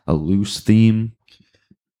loose theme?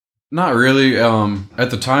 Not really.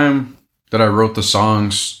 At the time that I wrote the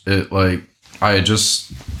songs, it like I had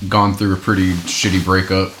just gone through a pretty shitty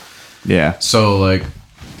breakup. Yeah. So like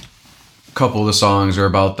a couple of the songs are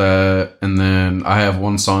about that, and then I have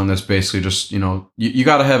one song that's basically just, you know, you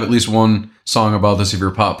got to have at least one song about this if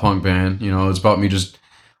you're a pop punk band. You know, it's about me just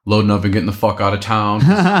loading up and getting the fuck out of town.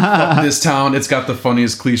 Fuck this town. It's got the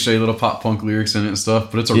funniest cliche little pop punk lyrics in it and stuff,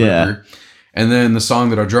 but it's a ripper. And then the song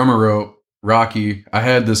that our drummer wrote, Rocky, I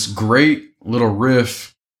had this great little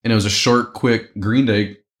riff, and it was a short, quick Green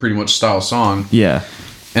Day pretty much style song. Yeah.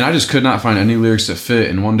 And I just could not find any lyrics that fit.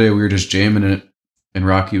 And one day we were just jamming it, and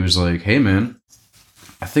Rocky was like, "Hey man,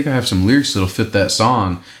 I think I have some lyrics that'll fit that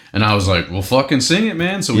song." And I was like, "Well, fucking sing it,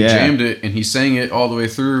 man." So we jammed it, and he sang it all the way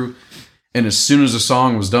through. And as soon as the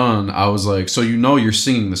song was done, I was like, "So you know you're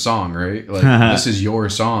singing the song, right? Like this is your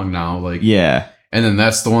song now." Like, yeah. And then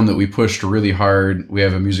that's the one that we pushed really hard. We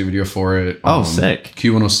have a music video for it. Oh, sick.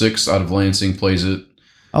 Q106 out of Lansing plays it.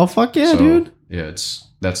 Oh, fuck yeah, So, dude. Yeah,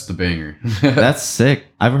 that's the banger. That's sick.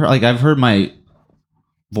 I've heard my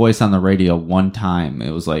voice on the radio one time.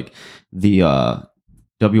 It was like the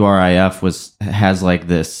WRIF has like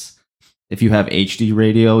this. If you have HD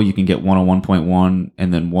radio, you can get 101.1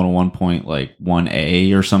 and then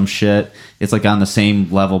 101.1A or some shit. It's like on the same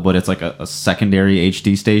level, but it's like a secondary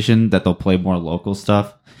HD station that they'll play more local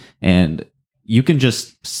stuff. And you can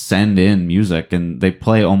just send in music, and they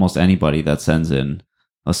play almost anybody that sends in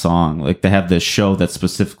a song. Like they have this show that's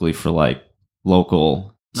specifically for like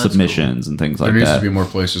local submissions and things like that. There needs to be more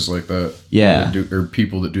places like that. Yeah. Or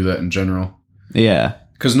people that do that in general. Yeah.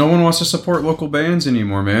 Because no one wants to support local bands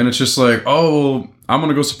anymore, man. It's just like, oh, I'm going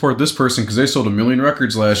to go support this person because they sold 1 million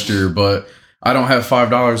records last year, but I don't have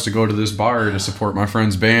 $5 to go to this bar to support my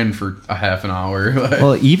friend's band for a half an hour.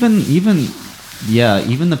 Well, even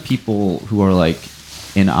the people who are like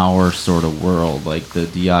in our sort of world, like the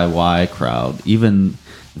DIY crowd, even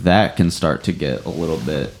that can start to get a little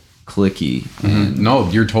bit cliquey. And, No,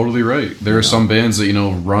 you're totally right. There are some bands that, you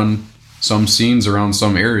know, run some scenes around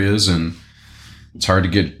some areas, and it's hard to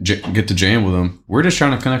get to jam with them. We're just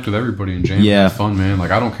trying to connect with everybody and jam. Yeah. Have fun, man.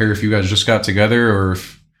 Like I don't care if you guys just got together or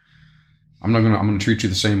if I'm gonna treat you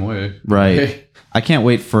the same way. right. Okay? I can't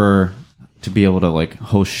wait to be able to like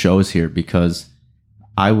host shows here, because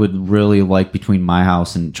I would really like, between my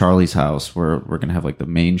house and Charlie's house, where we're gonna have like the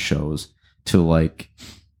main shows, to like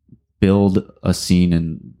build a scene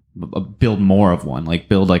and build more of one, like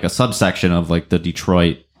build like a subsection of like the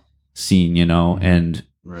Detroit scene, you know, and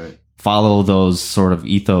Right. follow those sort of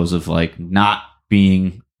ethos of like not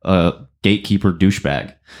being a gatekeeper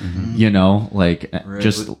douchebag, you know, like Right.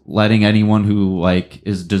 just letting anyone who like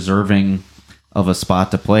is deserving of a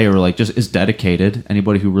spot to play, or like just is dedicated,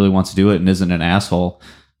 anybody who really wants to do it and isn't an asshole,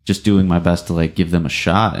 just doing my best to like give them a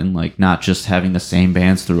shot and like not just having the same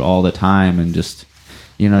bands through all the time and just,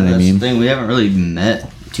 you know what I mean? That's the thing. We haven't really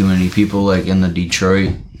met too many people like in the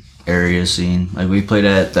Detroit area scene. Like we played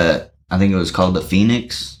at that, I think it was called the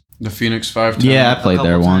Phoenix. The Phoenix 510. Yeah, I played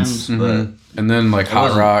there once. But And then like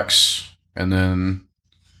Hot Rocks, and then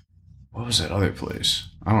what was that other place?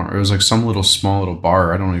 I don't know. It was like some small little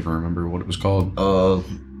bar. I don't even remember what it was called. it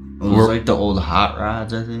was like the old Hot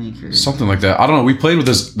Rods, I think, or Something like that. I don't know. We played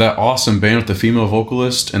with that awesome band with the female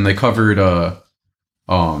vocalist, and they covered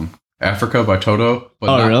Africa by Toto.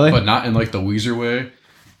 But really? But not in like the Weezer way.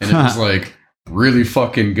 And it was like really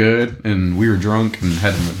fucking good, and we were drunk and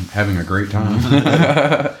having a great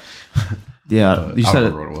time. Yeah, you I said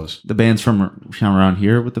don't remember what it was. the band's from around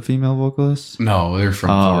here with the female vocalists. No, they're from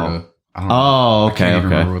Florida. I don't know. Oh, I okay, can't even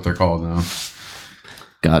okay, remember what they're called now.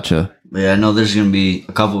 gotcha. yeah, I know there's gonna be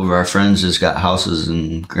a couple of our friends just got houses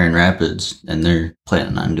in Grand Rapids, and they're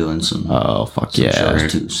planning on doing some Oh fuck some yeah,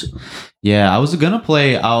 shows too. So. yeah. I was gonna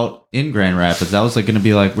play out in Grand Rapids. That was like gonna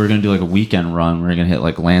be like we're gonna do like a weekend run. We're gonna hit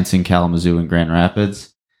like Lansing, Kalamazoo, and Grand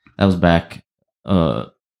Rapids. That was back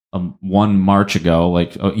 1 March ago,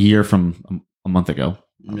 like a year from a month ago.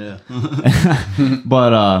 Yeah.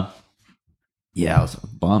 But yeah, I was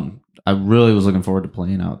bummed. I really was looking forward to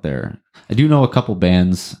playing out there. I do know a couple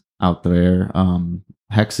bands out there.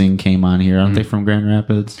 Hexing came on here. Aren't they from Grand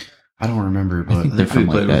Rapids? I don't remember, I think but they're from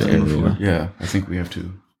we like played that with them area. before. yeah, I think we have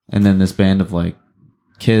to. And then this band of like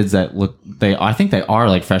kids that I think they are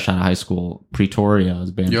like fresh out of high school. Pretoria is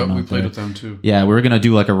a band. Yep, from we out played there. with them too. Yeah, we were gonna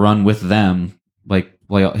do like a run with them, like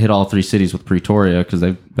hit all 3 cities with Pretoria because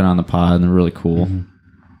they've been on the pod and they're really cool.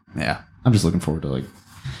 Yeah, I'm just looking forward to like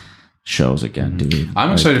shows again, dude. I'm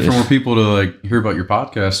Like, excited for more people to like hear about your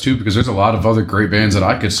podcast too, because there's a lot of other great bands that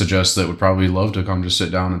I could suggest that would probably love to come just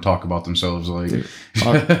sit down and talk about themselves. Like,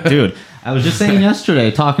 Dude, I was just saying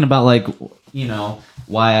yesterday, talking about like, you know,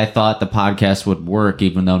 why I thought the podcast would work,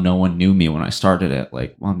 even though no one knew me when I started it.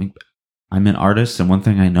 Like, well, I mean, I'm an artist, and one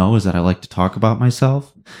thing I know is that I like to talk about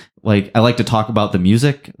myself. Like, I like to talk about the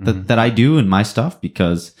music that I do and my stuff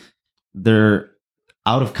because they're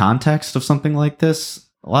out of context of something like this.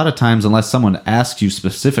 A lot of times, unless someone asks you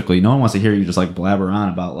specifically, no one wants to hear you just like blabber on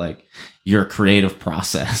about like your creative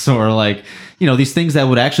process or like, you know, these things that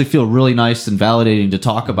would actually feel really nice and validating to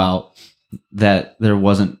talk about that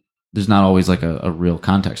there's not always like a real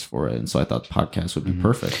context for it. And so I thought the podcast would be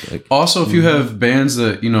perfect. Like, also, if you have bands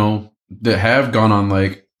that, you know, that have gone on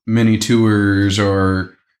like mini tours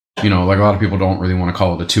or, you know, like a lot of people don't really want to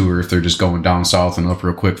call it a tour if they're just going down south and up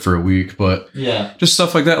real quick for a week, but yeah, just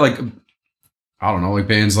stuff like that. Like, I don't know, like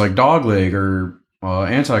bands like Dogleg or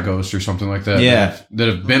Anti-Ghost or something like that. Yeah. That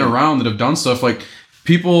have been around, that have done stuff. Like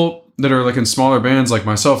people that are like in smaller bands like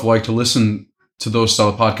myself like to listen to those style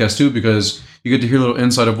of podcasts too, because you get to hear a little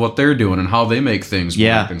insight of what they're doing and how they make things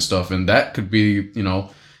work and stuff. And that could be, you know,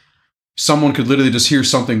 someone could literally just hear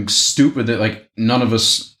something stupid that like none of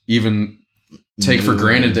us even take for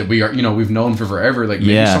granted that we are, you know, we've known for forever. Like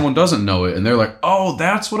maybe someone doesn't know it and they're like, oh,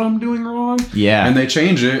 that's what I'm doing wrong. Yeah. And they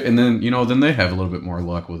change it. And then, you know, then they have a little bit more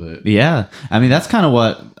luck with it. Yeah. I mean, that's kind of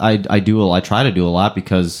what I do. I try to do a lot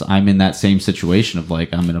because I'm in that same situation of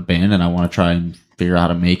like, I'm in a band and I want to try and figure out how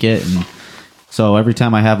to make it. And so every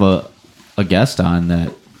time I have a guest on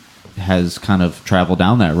that has kind of traveled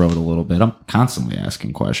down that road a little bit, I'm constantly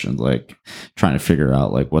asking questions, like trying to figure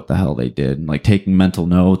out like what the hell they did and like taking mental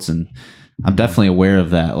notes. And I'm definitely aware of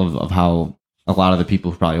that, of how a lot of the people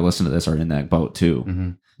who probably listen to this are in that boat too.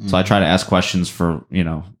 Mm-hmm. So I try to ask questions for, you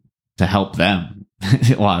know, to help them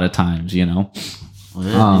a lot of times, you know.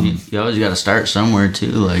 Well, yeah, you always got to start somewhere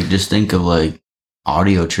too. Like just think of like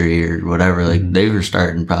Audio Tree or whatever. Like they were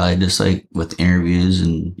starting probably just like with interviews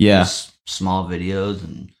and just small videos,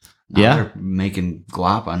 and now they're making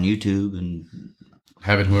glop on YouTube and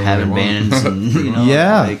having bands and, you know,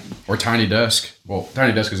 like, or Tiny Desk. Well,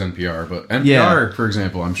 Tiny Desk is NPR, but NPR, for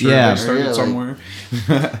example, I'm sure they started somewhere.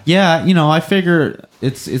 Yeah, you know, I figure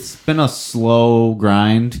it's been a slow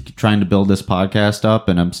grind trying to build this podcast up,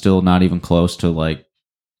 and I'm still not even close to like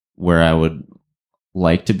where I would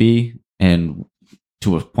like to be, and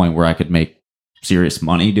to a point where I could make serious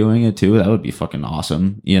money doing it too. That would be fucking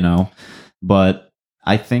awesome, you know. But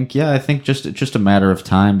I think just a matter of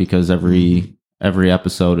time, because every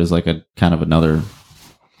episode is like a kind of another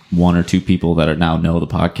 1 or 2 people that are now know the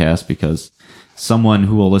podcast, because someone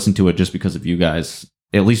who will listen to it just because of you guys,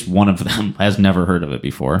 at least one of them has never heard of it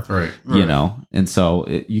before. Right. You know, and so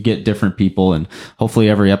you get different people, and hopefully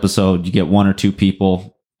every episode you get 1 or 2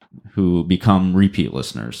 people who become repeat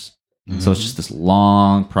listeners. So it's just this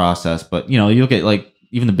long process, but you know, you'll get like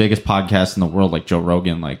even the biggest podcasts in the world, like Joe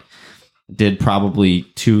Rogan, like did probably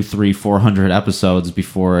 200, 300, 400 episodes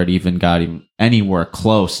before it even got anywhere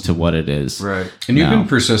close to what it is. Right. And you've now. been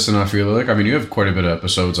persistent, I feel like. I mean, you have quite a bit of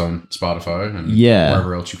episodes on Spotify and Yeah.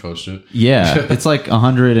 wherever else you post it. Yeah, it's like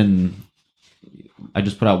 100 and I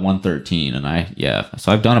just put out 113 and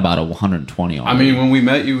so I've done about 120 already. I mean, when we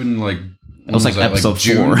met you in like... It was like episode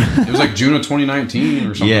June, 4. It was like June of 2019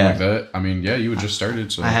 or something Yeah. like that. I mean, yeah, you had just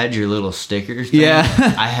started. So I had your little sticker thing. Yeah.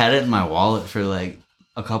 I had it in my wallet for like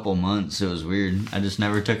a couple months. It was weird. I just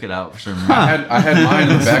never took it out for some reason. I had mine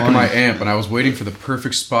in the back of my amp, and I was waiting for the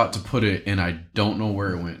perfect spot to put it, and I don't know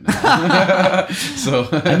where it went. So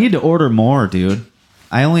I need to order more, dude.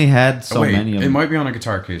 I only had so wait, many of it them. might be on a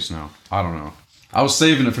guitar case now. I don't know. I was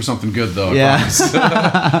saving it for something good though. I Yeah.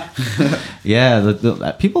 promise.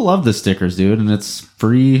 Yeah, people love the stickers, dude, and it's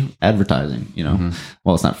free advertising, you know. Mm-hmm.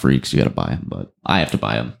 Well, it's not free because you got to buy them, but I have to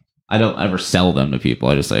buy them. I don't ever sell them to people.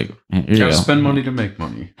 I just like, hey, here you Gotta go. spend money to make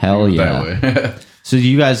money. Hell yeah. That way. So do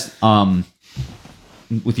you guys,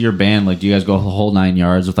 with your band, like, do you guys go the whole 9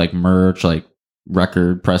 yards with like merch, like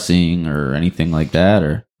record pressing or anything like that,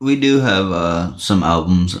 or? We do have some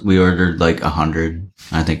albums. We ordered like 100.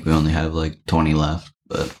 I think we only have like 20 left.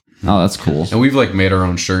 But Oh, that's cool. And we've like made our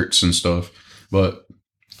own shirts and stuff, but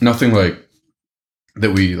nothing like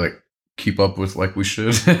that we like keep up with like we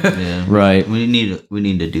should. yeah, Right. We need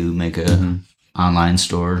to make a online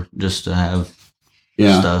store just to have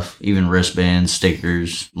Yeah. stuff, even wristbands,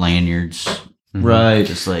 stickers, lanyards. Right.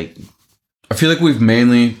 Just like I feel like we've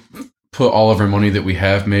mainly put all of our money that we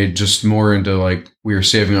have made just more into like we were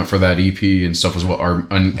saving up for that EP and stuff was what our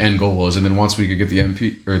end goal was. And then once we could get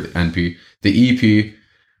the the EP,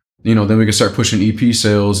 you know, then we could start pushing EP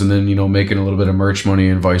sales and then, you know, making a little bit of merch money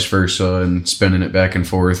and vice versa and spending it back and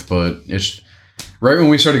forth. But it's right when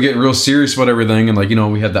we started getting real serious about everything and like, you know,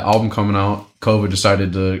 we had the album coming out, COVID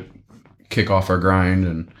decided to kick off our grind.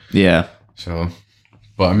 And Yeah. so,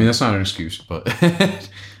 but I mean, that's not an excuse, but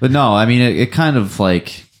But no, I mean, it kind of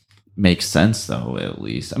like makes sense though, at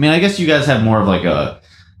least. I mean, I guess you guys have more of like a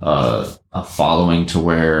following to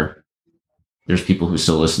where there's people who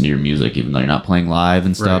still listen to your music, even though you're not playing live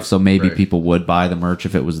and stuff. Right, So maybe right. people would buy the merch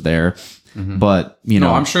if it was there. But, you no,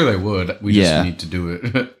 know, I'm sure they would. We Yeah. just need to do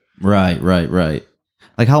it. right.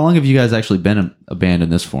 Like, how long have you guys actually been a band in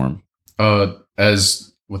this form?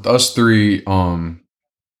 As with us three, I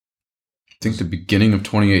think the beginning of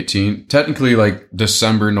 2018, technically like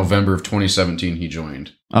December, November of 2017, he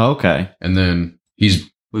joined. Oh, okay. And then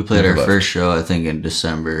we played our Left. first show, I think, in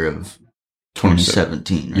December of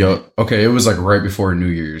 2017. Right? yeah, okay. It was like right before New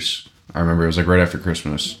Year's. I remember it was like right after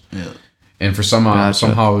Christmas. Yeah. And for Gotcha.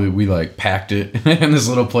 somehow we like packed it in this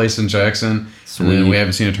little place in Jackson. Sweet. And then we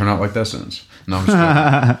haven't seen it turn out like that since. No,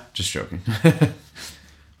 I'm just joking. Just joking.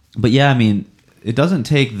 But yeah, I mean, it doesn't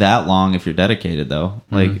take that long if you're dedicated, though.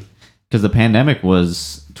 Like, because the pandemic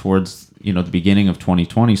was towards, you know, the beginning of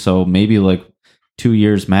 2020. So maybe like 2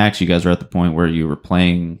 years max, you guys are at the point where you were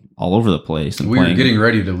playing all over the place. And We were playing- getting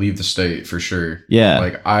ready to leave the state for sure. Yeah.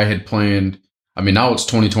 Like I had planned. I mean, now it's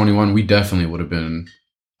 2021. We definitely would have been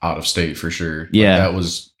out of state for sure. Like, Yeah. that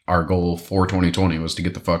was our goal for 2020 was to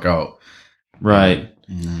get the fuck out. Right.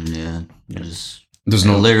 And then, just There's it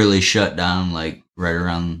no. literally shut down like right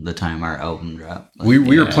around the time our album dropped. Like, We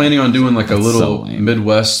were Yeah. planning on doing like a That's little so lame.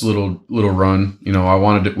 Midwest little run. You know,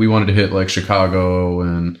 we wanted to hit like Chicago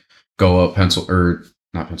and go up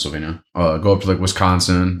not Pennsylvania. Go up to like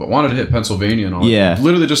Wisconsin, but wanted to hit Pennsylvania and all. Yeah.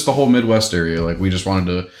 Literally just the whole Midwest area. Like we just wanted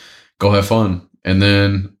to go have fun. And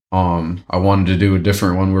then I wanted to do a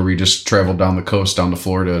different one where we just traveled down the coast down to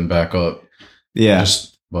Florida and back up. Yeah.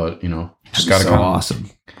 But you know, just That'd gotta be so go. awesome.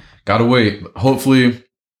 Gotta wait. Hopefully,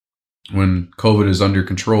 when COVID is under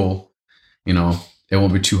control, you know, it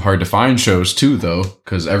won't be too hard to find shows too, though,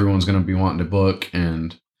 because everyone's gonna be wanting to book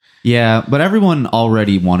and Yeah. But everyone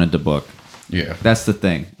already wanted to book. yeah. That's the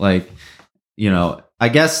thing. Like, you know, I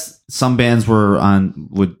guess some bands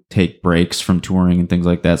would take breaks from touring and things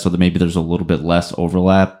like that, so that maybe there's a little bit less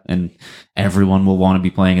overlap and everyone will want to be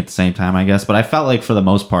playing at the same time, I guess. But I felt like for the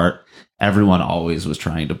most part, everyone always was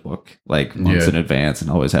trying to book like months Yeah. in advance and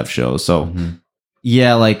always have shows. So Mhm.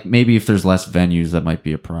 yeah, like maybe if there's less venues, that might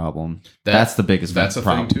be a problem. That's the biggest That's a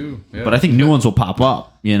problem. thing too. Yeah. But I think new ones will pop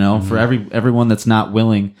up, you know, for everyone that's not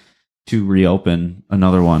willing to reopen,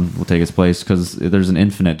 another one will take its place because there's an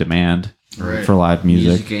infinite demand Right. for live music.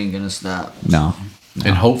 music ain't gonna stop. No.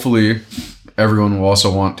 And hopefully, everyone will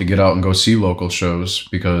also want to get out and go see local shows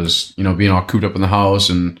because you know being all cooped up in the house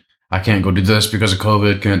and I can't go do this because of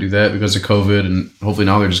COVID, can't do that because of COVID, and hopefully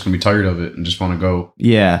now they're just gonna be tired of it and just want to go.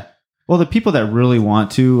 Yeah. Well, the people that really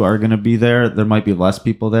want to are going to be there. There might be less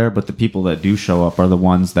people there, but the people that do show up are the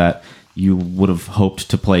ones that you would have hoped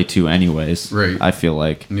to play to anyways. Right. I feel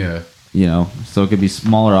like, Yeah. So it could be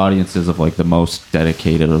smaller audiences of like the most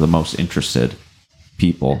dedicated or the most interested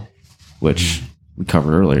people, which we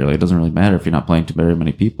covered earlier. Like, it doesn't really matter if you're not playing to very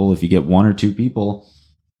many people. If you get 1 or 2 people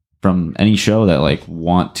from any show that like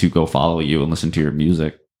want to go follow you and listen to your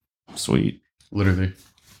music, sweet. Literally.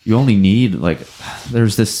 You only need like,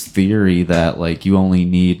 there's this theory that like you only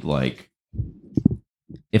need like,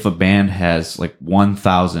 if a band has like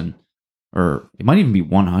 1,000 or it might even be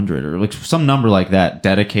 100 or like some number like that,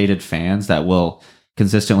 dedicated fans that will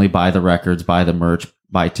consistently buy the records, buy the merch,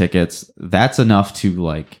 buy tickets, that's enough to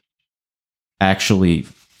like actually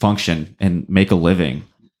function and make a living,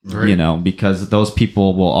 Right. because those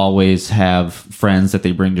people will always have friends that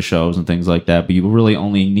they bring to shows and things like that. But you really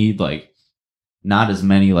only need like not as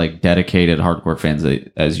many like dedicated hardcore fans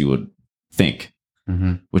as you would think,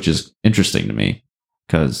 which is interesting to me.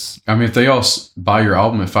 Because I mean, if they all buy your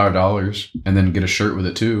album at $5 and then get a shirt with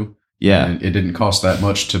it too, yeah, and it didn't cost that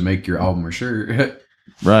much to make your album or shirt.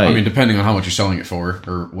 right. I mean, depending on how much you're selling it for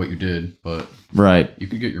or what you did, but right. you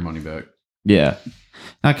could get your money back. Yeah.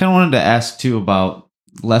 I kind of wanted to ask too about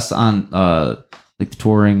less on like the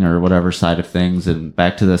touring or whatever side of things, and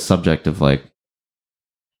back to the subject of like,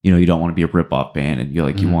 you don't want to be a rip-off band, and you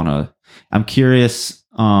you want to. I'm curious.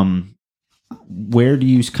 Where do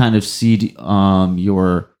you kind of see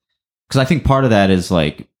your, because I think part of that is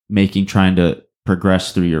like trying to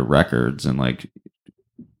progress through your records and like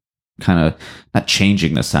kind of not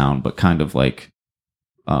changing the sound, but kind of like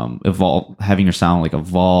evolve, having your sound like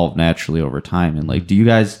evolve naturally over time. And like, do you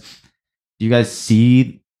guys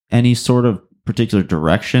see any sort of particular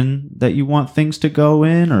direction that you want things to go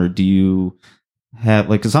in, or do you have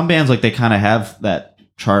like, 'cause some bands like they kind of have that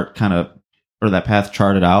chart kind of, or that path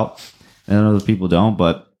charted out, and other people don't.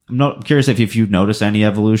 But I'm curious if you've noticed any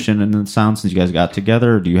evolution in the sound since you guys got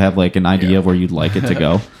together, or do you have like an idea of where you'd like it to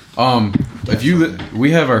go?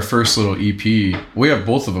 We have our first little EP. We have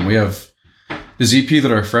both of them. We have this EP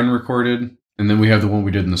that our friend recorded, and then we have the one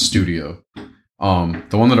we did in the studio.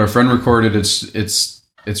 The one that our friend recorded,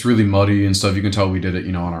 it's really muddy and stuff. You can tell we did it,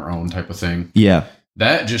 on our own type of thing. Yeah.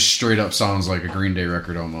 That just straight up sounds like a Green Day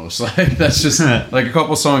record almost. Like, that's just like a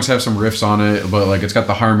couple songs have some riffs on it, but like it's got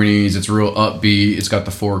the harmonies, it's real upbeat, it's got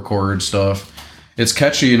the 4-chord stuff. It's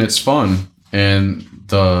catchy and it's fun. And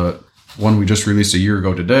the one we just released a year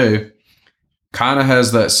ago today kind of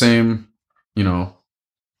has that same,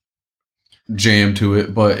 jam to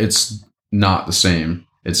it, but it's not the same.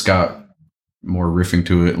 It's got more riffing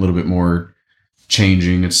to it, a little bit more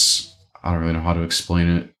changing. I don't really know how to explain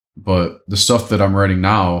it. But the stuff that I'm writing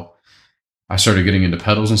now, I started getting into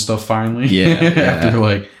pedals and stuff finally. Yeah. After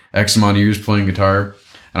like X amount of years playing guitar.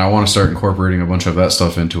 And I want to start incorporating a bunch of that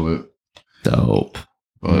stuff into it. Dope.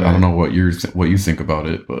 But I don't know what you think about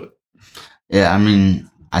it, but yeah, I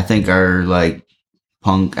mean, I think our like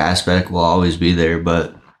punk aspect will always be there,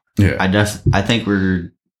 but yeah, I think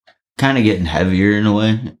we're kind of getting heavier in a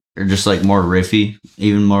way, or just like more riffy,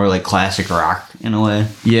 even more like classic rock in a way.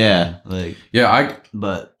 Yeah. Like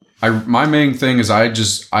my main thing is I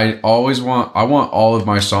want all of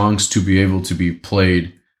my songs to be able to be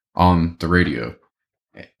played on the radio.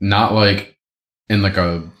 Not like in like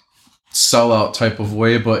a sellout type of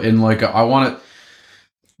way, but in like I want it.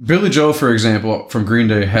 Billy Joe, for example, from Green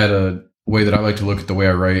Day, had a way that I like to look at the way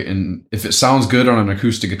I write, and if it sounds good on an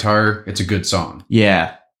acoustic guitar, it's a good song.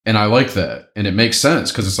 Yeah. And I like that, and it makes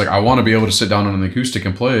sense because it's like I want to be able to sit down on an acoustic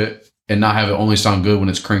and play it, and not have it only sound good when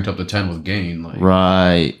it's cranked up to 10 with gain. Like,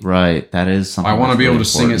 right. That is something. I want to be really able to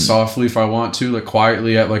sing it softly if I want to, like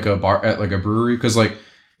quietly at like a bar, at like a brewery, because like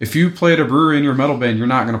if you play at a brewery in your metal band, you're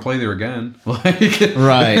not going to play there again. Like,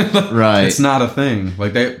 right. It's not a thing.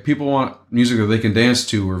 Like people want music that they can dance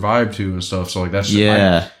to or vibe to and stuff. So like that's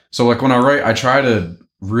just, so like when I write, I try to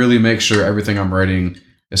really make sure everything I'm writing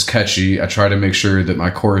is catchy. I try to make sure that my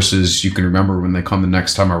choruses you can remember when they come the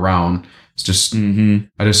next time around. It's just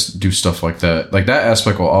I just do stuff like that. Like that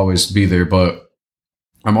aspect will always be there, but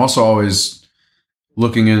I'm also always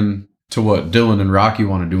looking into what Dylan and Rocky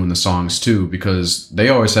want to do in the songs too, because they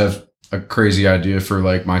always have a crazy idea for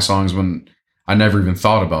like my songs when I never even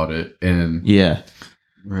thought about it. And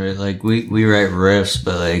right, like we write riffs,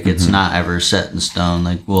 but like it's not ever set in stone.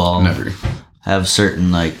 Like we'll all never have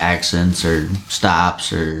certain like accents or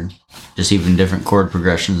stops or just even different chord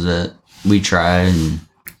progressions that we try, and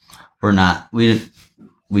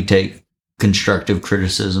we take constructive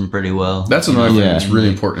criticism pretty well. That's another thing that's really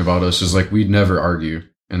important about us is like we'd never argue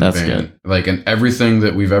in the band. Good. Like in everything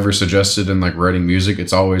that we've ever suggested in like writing music,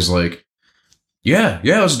 it's always like, yeah,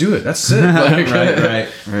 let's do it. That's it. Like, right.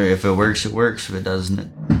 If it works, it works. If it doesn't,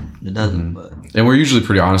 it doesn't. But And we're usually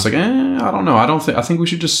pretty honest, like, I don't know. I think we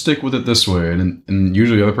should just stick with it this way. And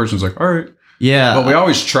usually the other person's like, all right. Yeah. But we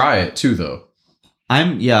always try it too, though.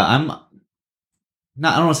 I'm not,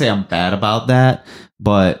 I don't want to say I'm bad about that,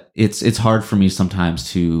 but it's hard for me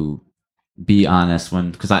sometimes to be honest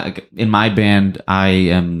because in my band, I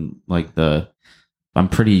am like I'm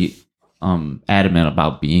pretty adamant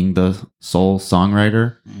about being the sole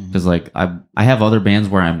songwriter because like I have other bands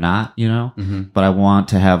where I'm not, but I want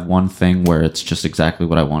to have one thing where it's just exactly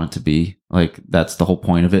what I want it to be. Like that's the whole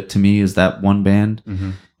point of it to me is that one band.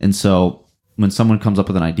 And so when someone comes up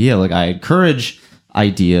with an idea, like I encourage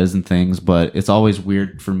ideas and things, but it's always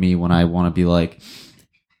weird for me when I want to be like,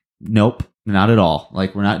 nope, not at all.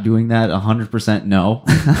 Like we're not doing that 100% no.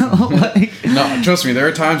 Like, no, trust me, there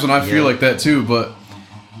are times when I feel like that too, but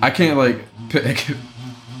I can't like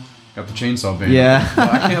got the chainsaw band. Yeah.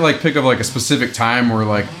 I can't like pick up like a specific time where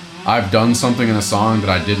like I've done something in a song that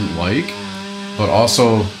I didn't like, but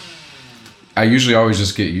also I usually always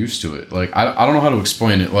just get used to it. Like I don't know how to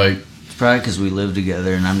explain it. Like it's probably because we live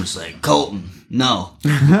together, and I'm just like, Colton, no.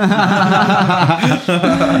 And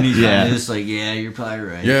he's just like, yeah, you're probably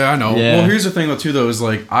right. Yeah, I know. Yeah. Well, here's the thing though too though is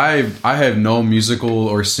like I have no musical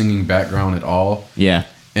or singing background at all. Yeah.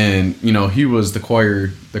 And he was the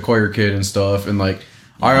choir kid and stuff, and like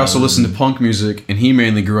I also listened to punk music, and he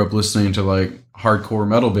mainly grew up listening to like hardcore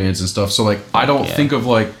metal bands and stuff. So like I don't think of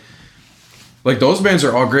like those bands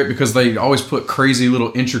are all great because they always put crazy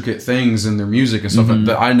little intricate things in their music and stuff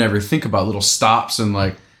that I never think about, little stops and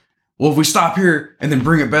like, well, if we stop here and then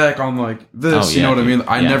bring it back on like this, you know what I mean?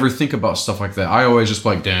 I never think about stuff like that. I always just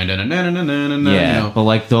like but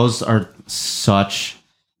like those are such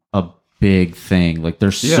a big thing. Like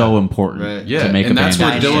they're so important to make a band. And that's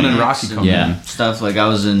where Dylan and Rocky come in. Stuff like I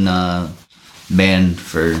was in band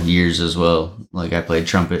for years as well. Like I played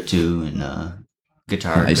trumpet too and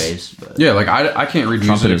guitar and bass. But yeah, like I can't read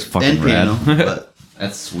trumpet music. is fucking and rad. piano, but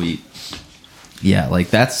That's sweet. Yeah, like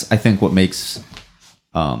that's I think what makes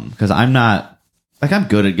because I'm not like I'm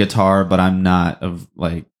good at guitar, but I'm not a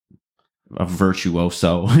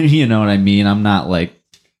virtuoso. You know what I mean? I'm not like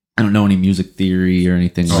I don't know any music theory or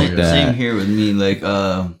anything like that. Same here with me. Like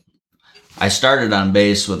I started on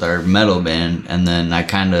bass with our metal band, and then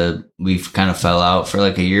we kind of fell out for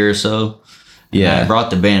like a year or so. Yeah, and I brought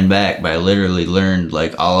the band back, but I literally learned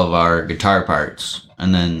like all of our guitar parts,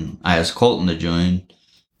 and then I asked Colton to join.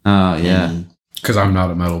 Oh yeah, because I'm not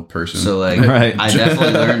a metal person. So like, right. I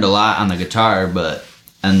definitely learned a lot on the guitar,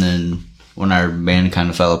 and then when our band kind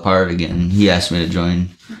of fell apart again, he asked me to join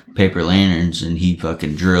Paper Lanterns, and he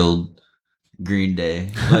fucking drilled Green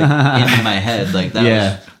Day like into my head. Like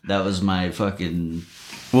that was my fucking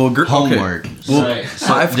homework. Okay. Well,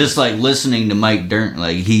 so just like listening to Mike Dirnt,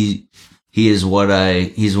 like he's one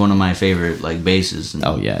of my favorite like basses. And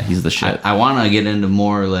oh yeah, he's the shit. I want to get into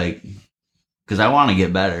more like because I want to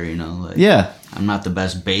get better. Like I'm not the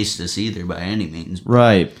best bassist either by any means.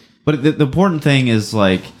 Right, but the important thing is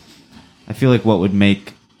like I feel like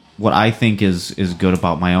what I think is good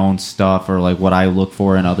about my own stuff or like what I look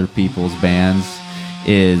for in other people's bands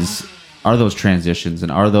are those transitions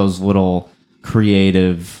and are those little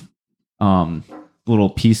creative little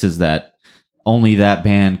pieces that only that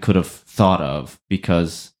band could have thought of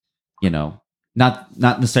because not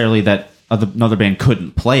necessarily that another band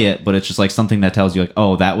couldn't play it, but it's just like something that tells you like,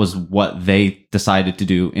 oh, that was what they decided to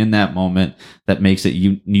do in that moment that makes it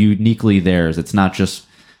uniquely theirs. It's not just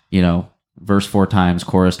verse 4 times,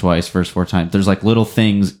 chorus twice, verse 4 times. There's like little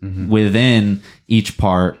things within each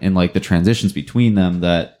part and like the transitions between them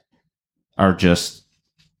that are just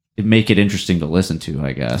make it interesting to listen to,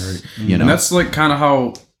 I guess. Right. And that's like kind of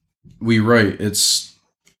how we write.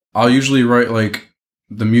 I'll usually write like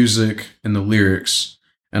the music and the lyrics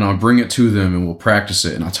and I'll bring it to them and we'll practice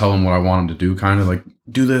it and I'll tell them what I want them to do, kind of like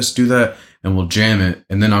do this, do that, and we'll jam it.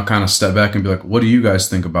 And then I'll kind of step back and be like, what do you guys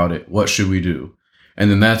think about it? What should we do? And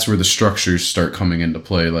then that's where the structures start coming into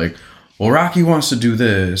play. Like, well, Rocky wants to do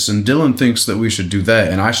this, and Dylan thinks that we should do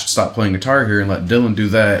that, and I should stop playing guitar here and let Dylan do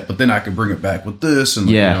that, but then I can bring it back with this, and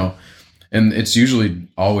and it's usually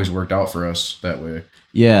always worked out for us that way.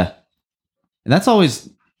 Yeah, and that's always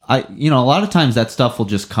a lot of times that stuff will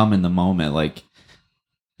just come in the moment, like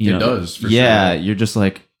it does. For sure. You're just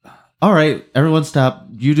like, all right, everyone stop.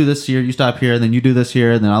 You do this here, you stop here, and then you do this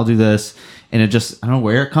here, and then I'll do this, and it just I don't know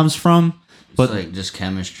where it comes from. But it's like just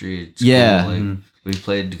chemistry. It's yeah, cool. Like, We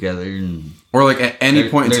played together, and Or like at any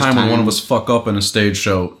point in there's time when one of times- us fuck up in a stage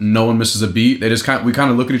show, no one misses a beat. They just we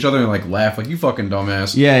kind of look at each other and like laugh, like you fucking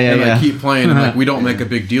dumbass. Yeah, and yeah. like keep playing, and like we don't make a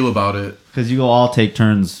big deal about it. Because you all take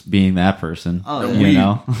turns being that person. Oh, yeah. You we,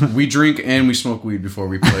 know? we drink and we smoke weed before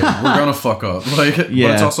we play. We're gonna fuck up, like, but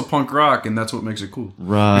Yeah. it's also punk rock, and that's what makes it cool.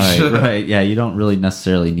 Right. Yeah, you don't really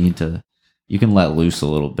necessarily need to. You can let loose a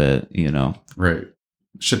little bit, you know. Right.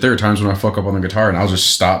 Shit, there are times when I fuck up on the guitar and I'll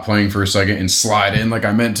just stop playing for a second and slide in like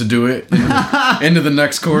I meant to do it into the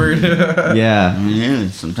next chord. Yeah. I mean, yeah,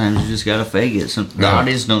 sometimes you just gotta fake it. The Yeah.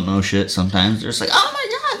 audience don't know shit. Sometimes they're just like, "Oh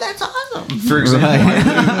my god, that's awesome!" For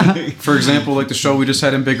example, for example, like the show we just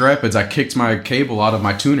had in Big Rapids, I kicked my cable out of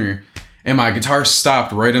my tuner, and my guitar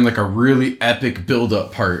stopped right in like a really epic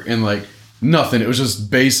build-up part, and like nothing. It was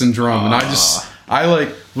just bass and drum, and I like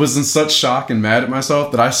was in such shock and mad at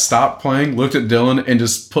myself that I stopped playing, looked at Dylan, and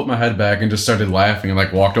just put my head back and just started laughing, and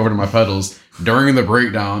like walked over to my pedals during the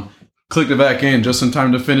breakdown, clicked it back in just in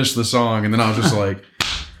time to finish the song, and then I was just like,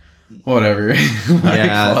 whatever. Like,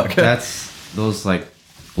 Yeah, fuck. that's those like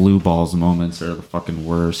blue balls moments are the fucking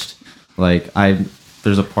worst. Like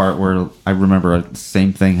there's a part where I remember the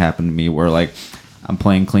same thing happened to me where like I'm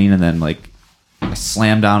playing clean and then like I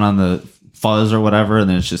slam down on the fuzz or whatever and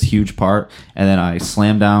then it's just huge part and then I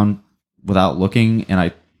slam down without looking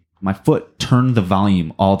and my foot turned the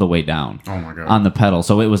volume all the way down. Oh my God. On the pedal,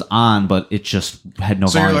 so it was on, but it just had no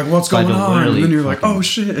So volume. you're like, what's So I going had to on? And literally then you're like, fucking- oh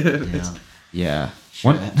shit. Yeah.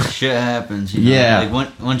 yeah. Shit happens. You know? Yeah.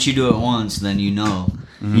 Like once you do it once, then you know.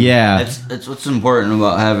 Yeah. That's what's important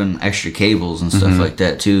about having extra cables and stuff like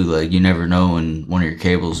that too. Like you never know when one of your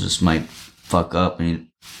cables just might fuck up and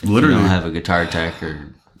Literally. you don't have a guitar tech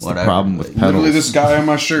or whatever. problem with But- pedals. Literally, this guy on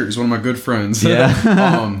my shirt is one of my good friends.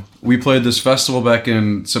 Yeah. We played this festival back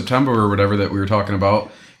in September or whatever that we were talking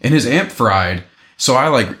about, and his amp fried. So I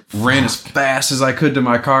like ran as fast as I could to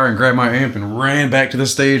my car and grabbed my amp and ran back to the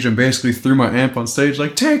stage and basically threw my amp on stage,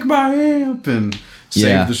 like, take my amp, and saved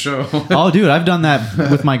Yeah. the show. Oh, dude, I've done that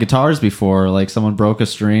with my guitars before. Like someone broke a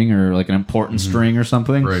string or like an important string or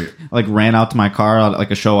something. Right. Like ran out to my car at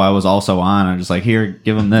like a show I was also on. I'm just like, here,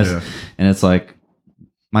 give him this. Yeah. And it's like,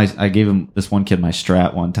 I gave him this one kid my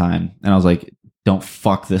Strat one time, and I was like, don't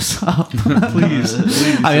fuck this up, please.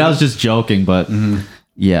 I mean, I was just joking, but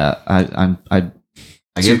yeah,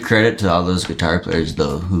 I give credit to all those guitar players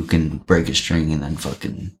though who can break a string and then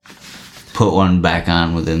fucking put one back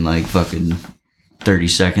on within like fucking 30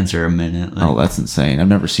 seconds or a minute. Like, oh, that's insane. I've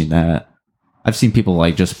never seen that. I've seen people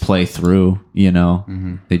like just play through, you know,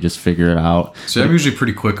 they just figure it out. So I'm usually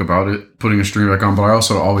pretty quick about it, putting a string back on, but I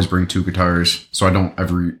also always bring two guitars, so I don't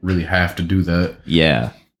ever really have to do that.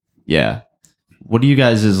 Yeah. Yeah. What do you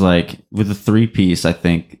guys is like with a 3-piece? I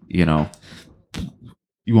think, you know,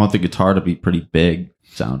 you want the guitar to be pretty big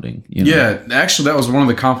sounding. You know? Yeah, actually, that was one of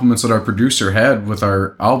the compliments that our producer had with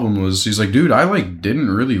our album was he's like, dude, I like didn't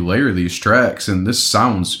really layer these tracks, and this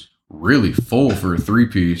sounds really full for a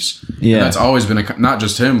 3-piece. Yeah. And that's always been not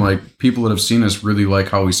just him. Like people that have seen us really like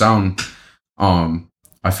how we sound.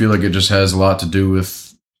 I feel like it just has a lot to do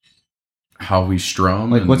with how we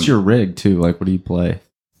strum. Like, and, what's your rig too? Like, what do you play?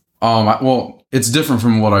 well, it's different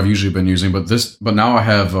from what I've usually been using, but now I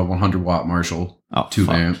have a 100 watt Marshall Oh, tube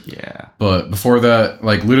fuck. amp. Yeah. But before that,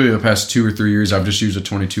 like literally the past 2 or 3 years, I've just used a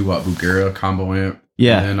 22 watt Bugera combo amp.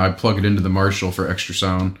 Yeah. And I plug it into the Marshall for extra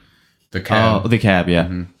sound. The cab. Oh, the cab. Yeah.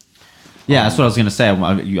 Mhm. Yeah, that's what I was gonna say.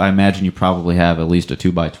 I imagine you probably have at least a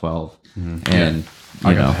 2x12, and I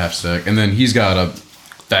you got know, the half stack. And then he's got a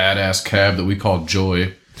badass cab that we call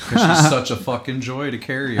Joy. 'Cause she's such a fucking joy to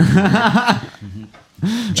carry. Joy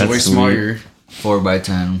That's sweet. Smyer.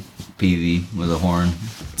 4x10 PV with a horn.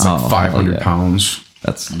 It's like Oh, 500 hell yeah. pounds.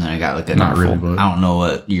 that's And then I got like a Not really, but- I don't know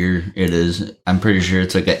what year it is. I'm pretty sure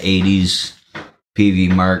it's like a 80s PV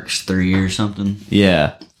Marks 3 or something.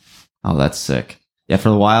 yeah. Oh, that's sick. Yeah, for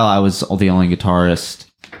a while I was the only guitarist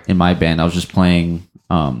in my band. I was just playing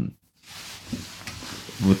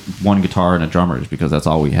with one guitar and a drummer just because that's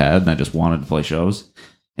all we had, and I just wanted to play shows.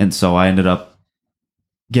 And so I ended up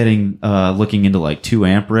getting looking into like 2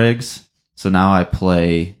 amp rigs. So now I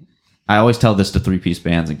play. I always tell this to 3-piece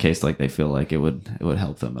bands in case like they feel like it would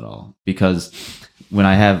help them at all, because when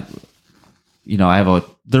I have, you know,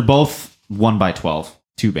 they're both 1x12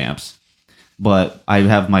 tube amps, but I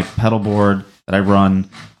have my pedal board that I run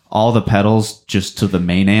all the pedals just to the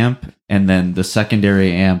main amp, and then the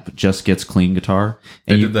secondary amp just gets clean guitar.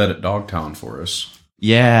 They And did that at Dogtown for us.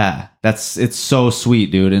 yeah, it's so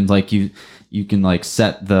sweet, dude. And like you can like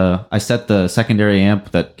set the secondary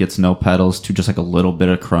amp that gets no pedals to just like a little bit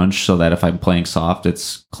of crunch, so that if I'm playing soft,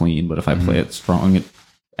 it's clean, but if I play it strong, it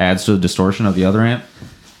adds to the distortion of the other amp.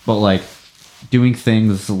 But like doing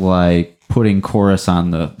things like putting chorus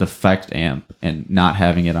on the effect amp and not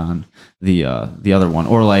having it on the other one,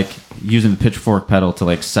 or like using the pitchfork pedal to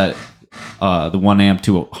like set the one amp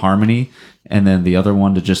to a harmony and then the other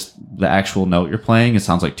one to just the actual note you're playing. It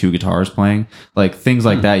sounds like two guitars playing. Like things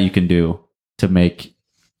like that you can do to make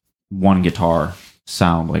one guitar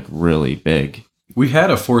sound like really big. We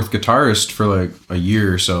had a fourth guitarist for like a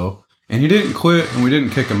year or so, and he didn't quit and we didn't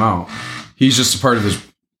kick him out. He's just a part of this,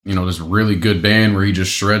 this really good band where he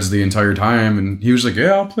just shreds the entire time. And he was like,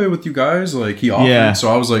 yeah, I'll play with you guys. Like he offered. Yeah. So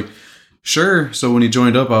I was like, sure. So when he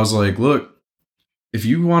joined up, I was like, look, if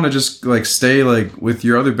you want to just like stay like with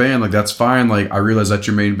your other band, like that's fine. Like I realize that's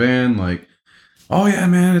your main band. Like, oh yeah,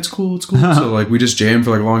 man, it's cool. It's cool. So like we just jammed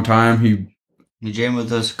for like a long time. He jammed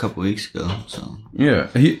with us a couple weeks ago. So yeah,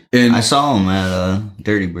 I saw him at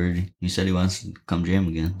Dirty Bird. He said he wants to come jam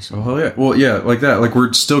again. So. Oh hell yeah. Well, yeah, like that. Like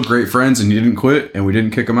we're still great friends, and he didn't quit, and we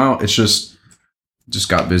didn't kick him out. It's just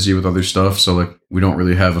got busy with other stuff. So like we don't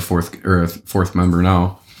really have a fourth member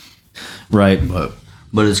now. Right.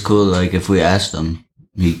 But it's cool, like, if we asked him,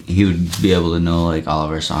 he would be able to know, like, all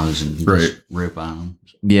of our songs and just rip on them.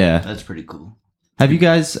 So yeah. That's pretty cool. Have you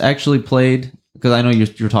guys actually played, because I know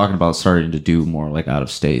you're talking about starting to do more, like,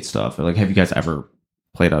 out-of-state stuff. Like, have you guys ever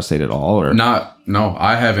played out-of-state at all? Or No,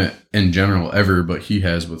 I haven't in general ever, but he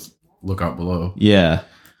has with Lookout Below. Yeah.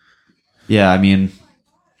 Yeah, I mean,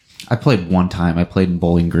 I played one time. I played in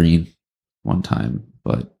Bowling Green one time,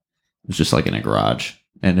 but it was just, like, in a garage.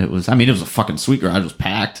 And it was a fucking sweet garage. It was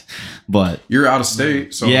packed, but you're out of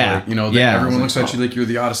state, so yeah, like, everyone looks at you like you're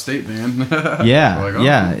the out of state man. Yeah, like, oh.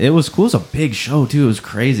 Yeah, it was cool. It was a big show too. It was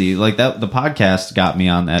crazy. Like that, the podcast got me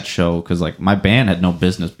on that show because like my band had no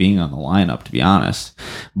business being on the lineup, to be honest.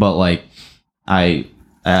 But like, I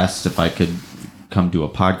asked if I could come do a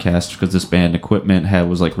podcast because this band Equipment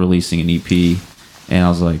was like releasing an EP, and I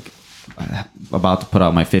was like, about to put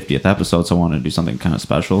out my 50th episode, so I wanted to do something kind of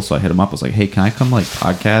special. So I hit him up. I was like, hey, can I come like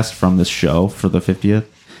podcast from this show for the 50th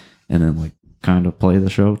and then like kind of play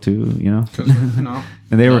the show too, and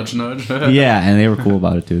they nudge. Yeah, and they were cool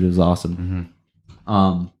about it, dude. It was awesome.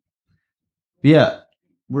 Mm-hmm. Yeah,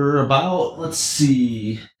 we're about, let's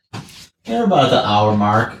see, we're about the hour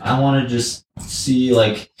mark. I want to just see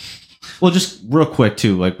like, well, just real quick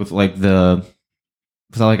too, like with like because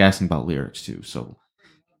I like asking about lyrics too. So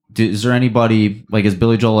is there anybody, like, is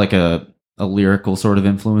Billy Joel like a lyrical sort of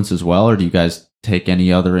influence as well, or do you guys take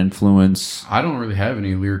any other influence? I don't really have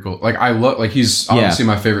any lyrical, like I love, like he's obviously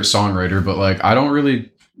my favorite songwriter, but like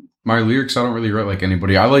my lyrics, I don't really write like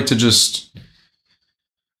anybody. I like to just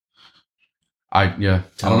I don't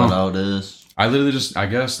know how it is. I literally just, I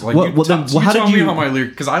guess, like, how did you how my lyric,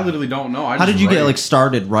 because I literally don't know. How did you get like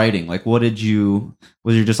started writing? Like, was you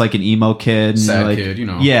just like an emo kid, sad kid,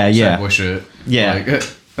 Yeah, sad boy shit, like,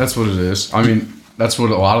 that's what it is. I mean, that's what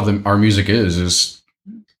a lot of our music is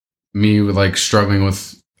me with like struggling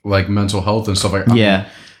with like mental health and stuff like that. Yeah.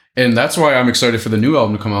 And that's why I'm excited for the new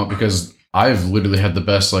album to come out, because I've literally had the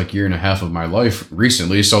best like year and a half of my life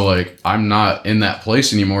recently. So like I'm not in that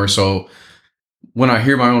place anymore. So when I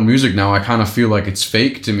hear my own music now, I kind of feel like it's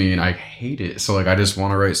fake to me and I hate it. So like I just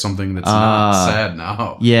want to write something that's not sad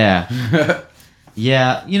now. Yeah.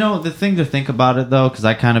 Yeah. The thing to think about it though, because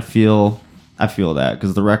I kind of feel that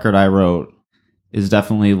because the record I wrote is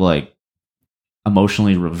definitely like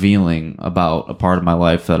emotionally revealing about a part of my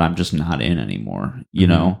life that I'm just not in anymore,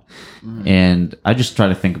 Mm-hmm. And I just try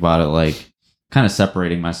to think about it like kind of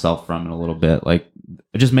separating myself from it a little bit. Like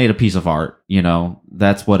I just made a piece of art,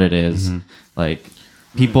 that's what it is. Mm-hmm. Like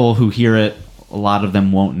people who hear it, a lot of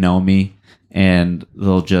them won't know me and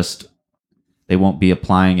they won't be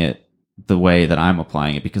applying it the way that I'm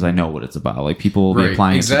applying it because I know what it's about. Like people will be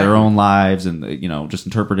applying it to their own lives and just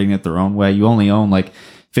interpreting it their own way. You only own like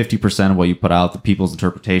 50% of what you put out. The people's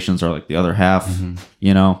interpretations are like the other half. Mm-hmm.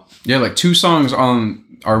 Yeah, like 2 songs on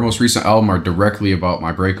our most recent album are directly about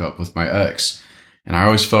my breakup with my ex. And I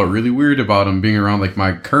always felt really weird about him being around like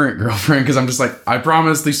my current girlfriend because I'm just like, I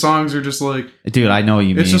promise these songs are just like, dude, I know what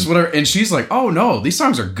you mean. It's just whatever. And she's like, oh no, these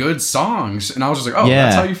songs are good songs. And I was just like, oh,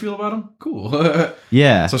 that's how you feel about them? Cool.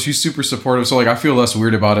 Yeah. So she's super supportive. So like I feel less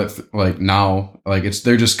weird about it like now. Like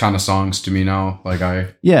they're just kind of songs to me now. Like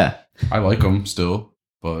I like them still,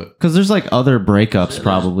 but because there's like other breakups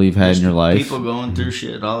probably you've had in your life. People going through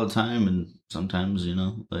shit all the time, and sometimes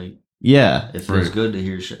like it feels good to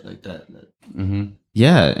hear shit like that. Mm-hmm.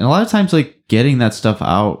 Yeah, and a lot of times like getting that stuff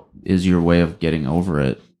out is your way of getting over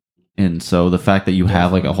it. And so the fact that you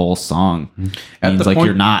have like a whole song means like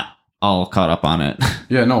you're not all caught up on it.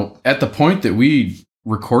 Yeah, no. At the point that we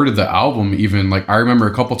recorded the album, even like I remember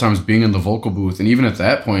a couple times being in the vocal booth, and even at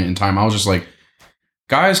that point in time, I was just like,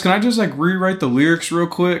 guys, can I just like rewrite the lyrics real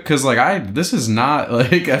quick? Because like this is not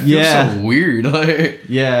like I feel so weird. Like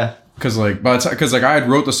Yeah. because like I had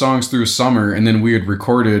wrote the songs through summer, and then we had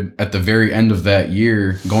recorded at the very end of that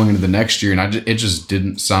year, going into the next year, and it just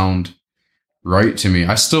didn't sound right to me.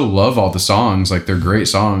 I still love all the songs, like they're great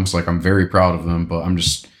songs, like I'm very proud of them, but I'm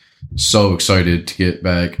just so excited to get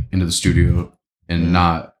back into the studio and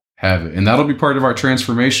not have it. And that'll be part of our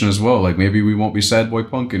transformation as well. Like maybe we won't be sad boy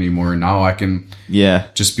punk anymore, and now I can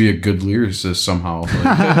just be a good lyricist somehow. Like,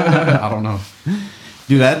 I don't know.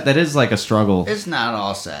 Dude, that is like a struggle. It's not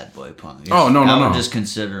all sad boy punk. No. would just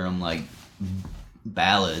consider them like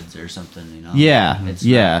ballads or something, you know? Yeah. It's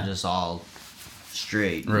not just all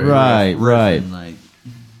straight. Right. Like,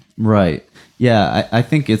 right. Yeah, I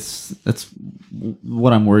think that's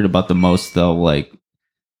what I'm worried about the most, though, like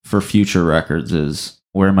for future records is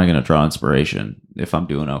where am I going to draw inspiration if I'm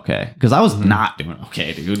doing okay? Because I was not doing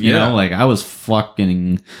okay, dude. You know, like I was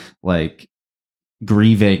fucking like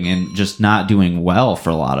grieving and just not doing well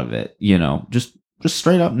for a lot of it, you know, just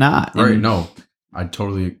straight up not. Right. And No, I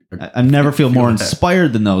totally, I never feel more that.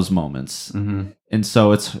 inspired than those moments. Mm-hmm. And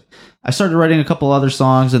so I started writing a couple other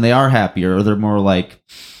songs and they are happier, or they're more like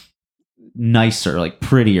nicer, like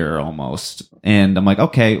prettier almost. And I'm like,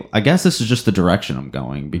 okay, I guess this is just the direction I'm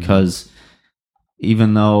going, because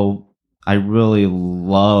even though I really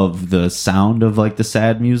love the sound of like the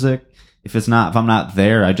sad music, if I'm not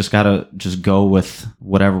there, I just gotta just go with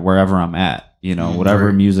wherever I'm at, you know,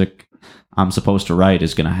 whatever music I'm supposed to write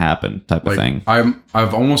is gonna happen type of thing.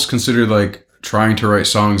 I've almost considered like trying to write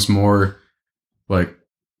songs more like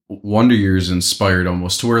Wonder Years inspired,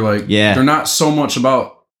 almost, to where like they're not so much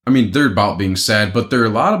about, I mean, they're about being sad, but they're a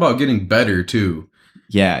lot about getting better too.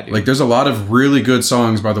 Yeah, dude. Like there's a lot of really good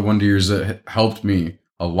songs by the Wonder Years that helped me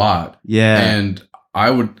a lot. Yeah. And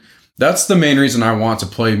that's the main reason I want to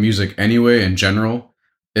play music anyway in general,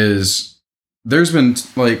 is there's been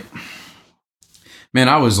like, man,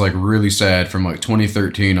 I was like really sad from like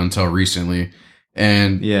 2013 until recently.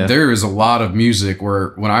 And there is a lot of music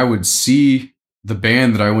where when I would see the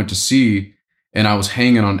band that I went to see and I was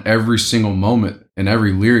hanging on every single moment and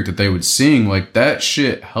every lyric that they would sing, like that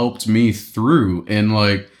shit helped me through. And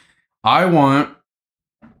like,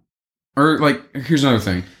 here's another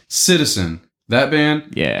thing. Citizen, that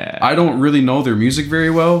band. Yeah. I don't really know their music very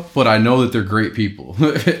well, but I know that they're great people.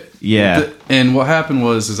 Yeah. And what happened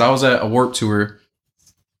was I was at a Warped Tour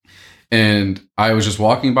and I was just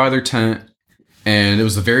walking by their tent, and it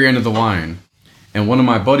was the very end of the line. And one of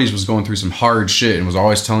my buddies was going through some hard shit and was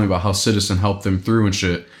always telling me about how Citizen helped them through and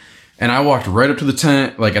shit. And I walked right up to the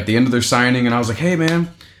tent, like at the end of their signing, and I was like, hey, man,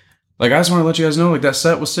 like I just want to let you guys know, like that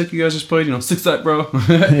set was sick. You guys just played, sick set, bro.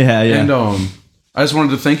 Yeah. And I just wanted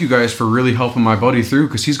to thank you guys for really helping my buddy through,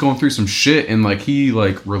 because he's going through some shit, and like he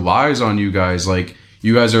like relies on you guys. Like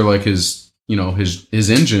you guys are like his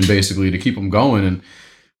engine basically to keep him going. And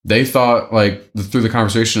they thought like through the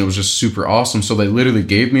conversation, it was just super awesome. So they literally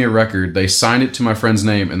gave me a record. They signed it to my friend's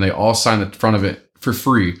name, and they all signed the front of it for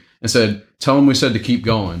free and said, tell them we said to keep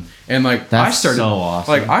going. And like, I started so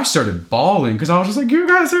awesome. Like I started bawling because I was just like, you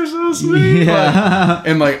guys are so sweet. Yeah. Like,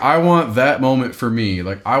 and like, I want that moment for me.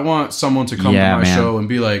 Like I want someone to come to my show and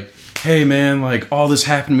be like, hey man, like all this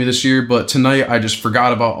happened to me this year, but tonight I just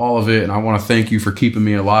forgot about all of it, and I want to thank you for keeping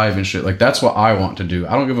me alive and shit. Like that's what I want to do.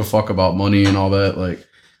 I don't give a fuck about money and all that. Like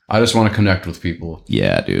I just want to connect with people.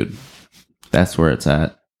 Yeah, dude. That's where it's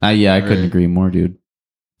at. I couldn't agree more, dude.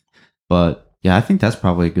 But yeah, I think that's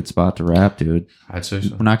probably a good spot to wrap, dude. I'd say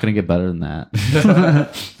so. We're not going to get better than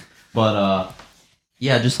that. But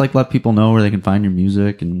yeah, just like let people know where they can find your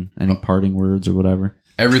music and any parting words or whatever.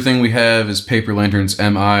 Everything we have is Paper Lanterns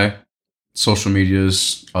MI. Social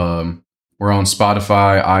medias. We're on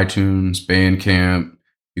Spotify, iTunes, Bandcamp.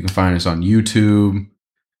 You can find us on YouTube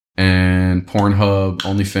and Pornhub,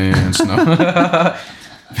 OnlyFans.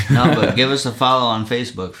 No, but give us a follow on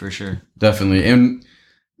Facebook for sure. Definitely. And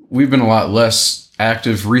we've been a lot less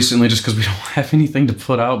active recently just because we don't have anything to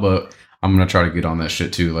put out, but I'm going to try to get on that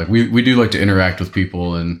shit too. Like we do like to interact with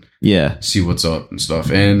people and see what's up and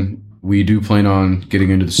stuff. And we do plan on getting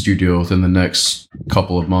into the studio within the next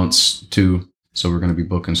couple of months too. So we're going to be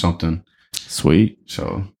booking something. Sweet.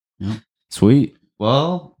 So, yeah. Sweet.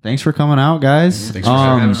 Well, thanks for coming out, guys. Thanks for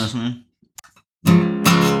having us, man.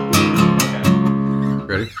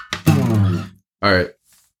 Ready? All right.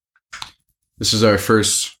 This is our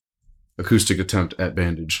first acoustic attempt at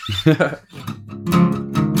Bandage.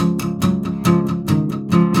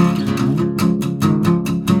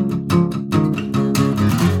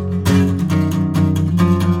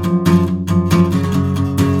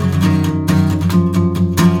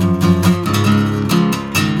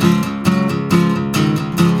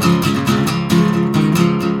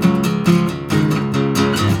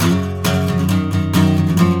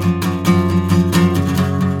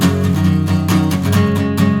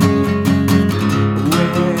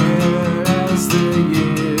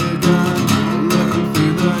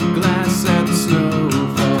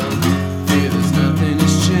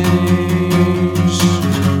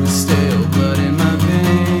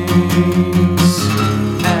 dreams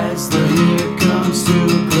as the year comes to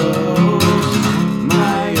a close.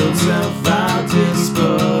 My old self I'll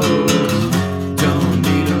dispose. Don't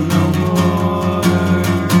need 'em no more.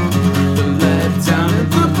 The letdown and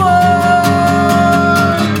the bore.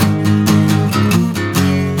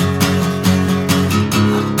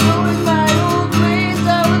 I'm throwing my old ways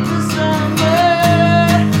out with the summer.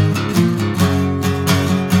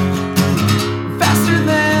 Faster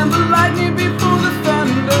than the lightning before the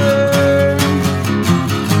thunder.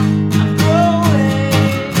 I'm growing.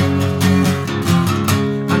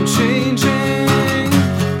 I'm changing.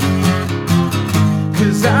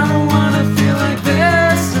 'Cause I don't wanna feel like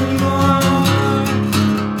this anymore.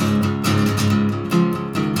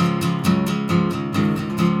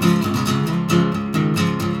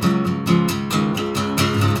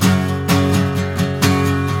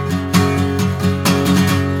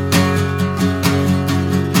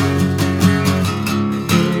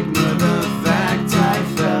 Ignore the fact I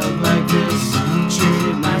felt like this.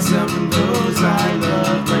 Treated myself and those I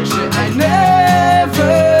love like shit. I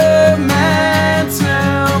never meant to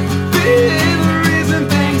be the reason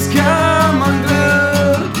things come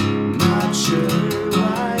undone. Not sure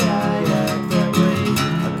why I act that way.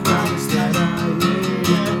 I promise that I will.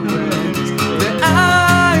 That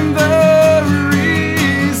I'm the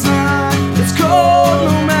reason it's cold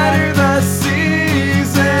no matter the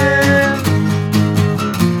season.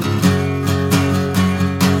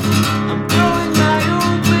 I'm throwing my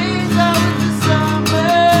old ways out with the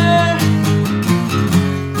summer.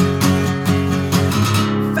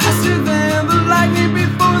 Faster than the lightning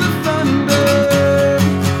before the thunder.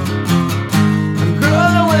 I'm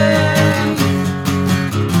growing.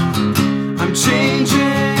 I'm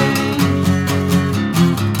changing.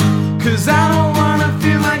 'Cause I don't wanna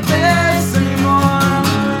feel like this anymore.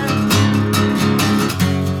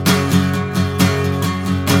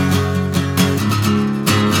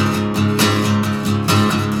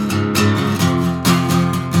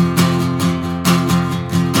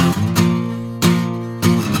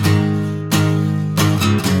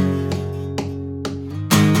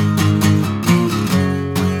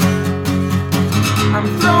 I'm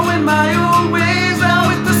throwing my old ways out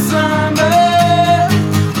with the summer.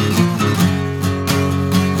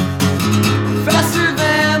 Faster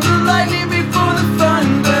than the lightning before the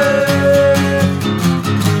thunder.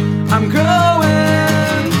 I'm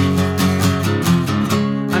growing.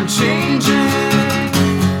 I'm changing.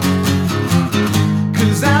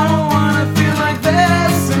 'Cause I don't wanna feel like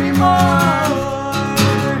this anymore.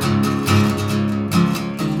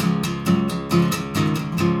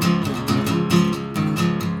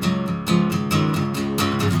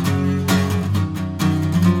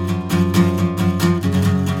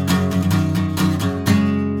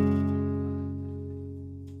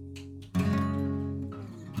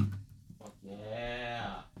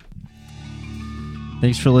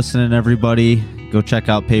 Thanks for listening, everybody. Go check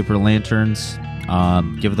out Paper Lanterns.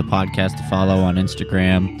 Give the podcast a follow on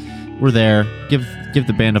Instagram. We're there. Give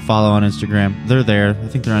the band a follow on Instagram. They're there. I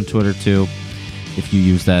think they're on Twitter too. If you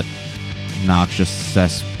use that noxious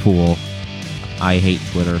cesspool, I hate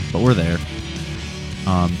Twitter, but we're there.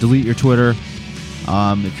 Delete your Twitter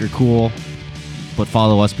if you're cool, but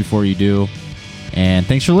follow us before you do. And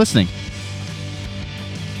thanks for listening.